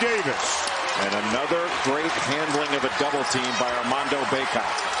R.J. Davis. And another great handling of a double team by Armando Baycott.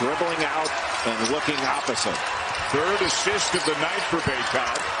 Dribbling out and looking opposite. Third assist of the night for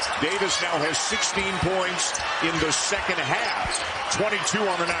Baycott. Davis now has 16 points in the second half. 22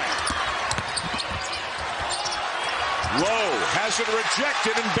 on the night. Low has it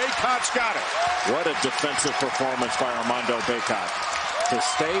rejected, and Baycott's got it. What a defensive performance by Armando Baycott. To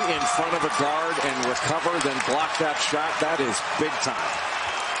stay in front of a guard and recover, then block that shot, that is big time.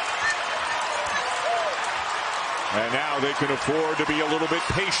 And now they can afford to be a little bit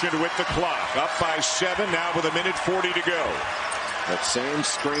patient with the clock. Up by 7 now with 1:40 to go. That same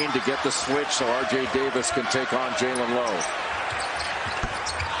screen to get the switch so R.J. Davis can take on Jalen Lowe.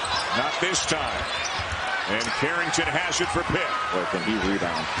 Not this time. And Carrington has it for Pitt. Boy, can he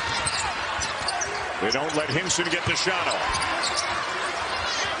rebound. They don't let Hinson get the shot off.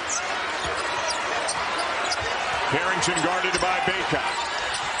 Carrington guarded by Baycott.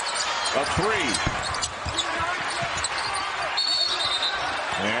 A three.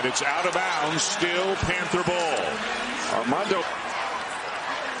 And it's out of bounds. Still Panther ball. Armando.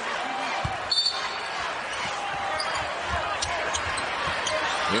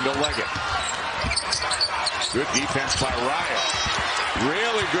 Into Leggett. Good defense by Ryan.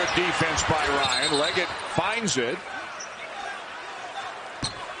 Really good defense by Ryan. Leggett finds it.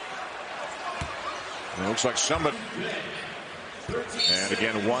 It looks like somebody. And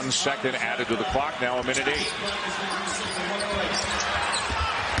again, 1 second added to the clock. Now 1:08.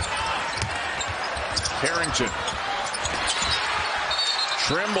 Harrington.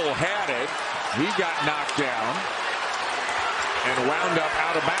 Trimble had it. He got knocked down and wound up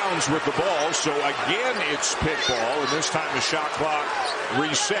out of bounds with the ball. So again, it's Pitt ball, and this time the shot clock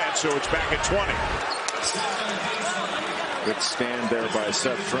resets, so it's back at 20. Good stand there by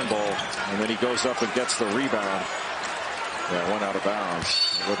Seth Trimble, and then he goes up and gets the rebound. Yeah, went out of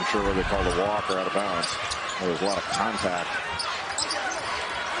bounds. I wasn't sure whether they called a walk or out of bounds. There was a lot of contact.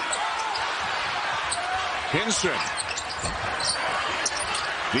 Hinson.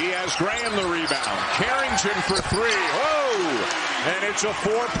 Diaz-Graham the rebound. Carrington for three. Oh! And it's a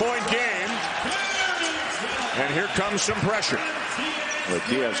 4-point game. And here comes some pressure. Well,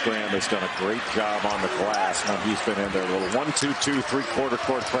 Diaz-Graham has done a great job on the glass when he's been in there. A little 1-2-2 3/4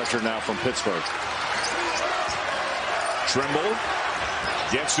 court pressure now from Pittsburgh. Trimble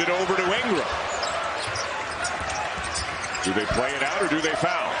gets it over to Ingram. Do they play it out or do they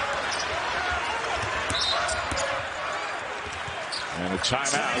foul? And a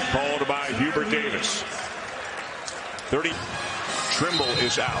timeout called by Hubert Davis. 30. Trimble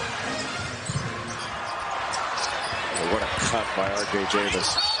is out. Oh, what a cut by R.J.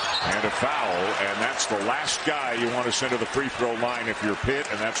 Davis. And a foul, and that's the last guy you want to send to the free throw line if you're Pitt,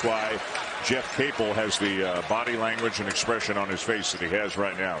 and that's why Jeff Capel has the body language and expression on his face that he has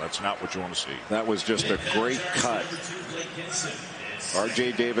right now. That's not what you want to see. That was just a great cut.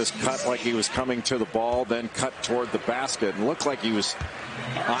 R.J. Davis cut like he was coming to the ball, then cut toward the basket, and looked like he was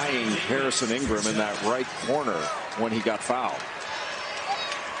eyeing Harrison Ingram in that right corner when he got fouled.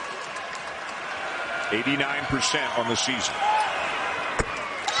 89% on the season.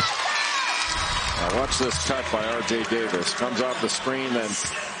 Now watch this cut by R.J. Davis. Comes off the screen, then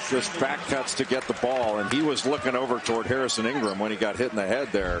just back cuts to get the ball, and he was looking over toward Harrison Ingram when he got hit in the head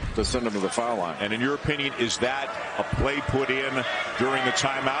there to send him to the foul line. And in your opinion, is that a play put in during the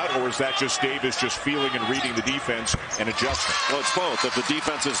timeout, or is that just Davis just feeling and reading the defense and adjusting? Well, it's both. If the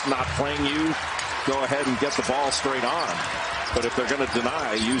defense is not playing you, go ahead and get the ball straight on. But if they're going to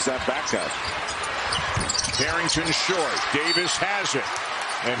deny, use that back cut. Carrington short. Davis has it.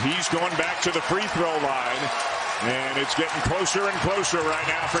 And he's going back to the free throw line. And it's getting closer and closer right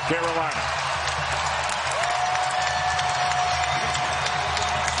now for Carolina.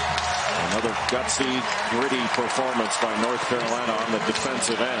 Another gutsy, gritty performance by North Carolina on the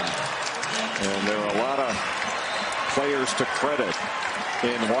defensive end. And there are a lot of players to credit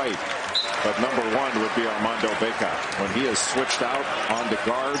in white. But number one would be Armando Baycott. When he is switched out onto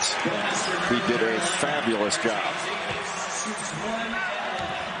guards, he did a fabulous job.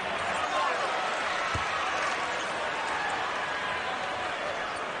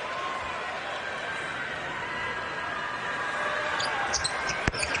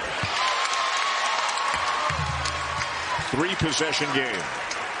 3-possession game.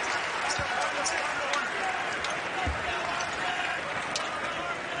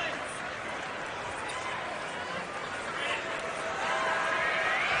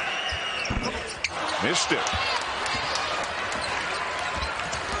 Missed it.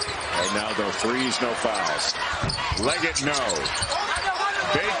 And now the threes, no fouls. Leggett, no.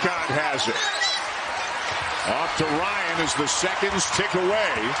 Bacot has it. Off to Ryan as the seconds tick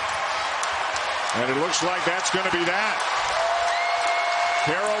away. And it looks like that's going to be that.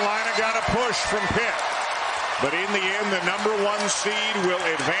 Carolina got a push from Pitt. But in the end, the #1 seed will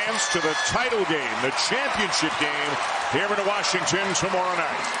advance to the title game, the championship game, here in Washington tomorrow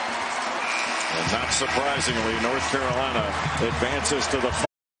night. And not surprisingly, North Carolina advances to the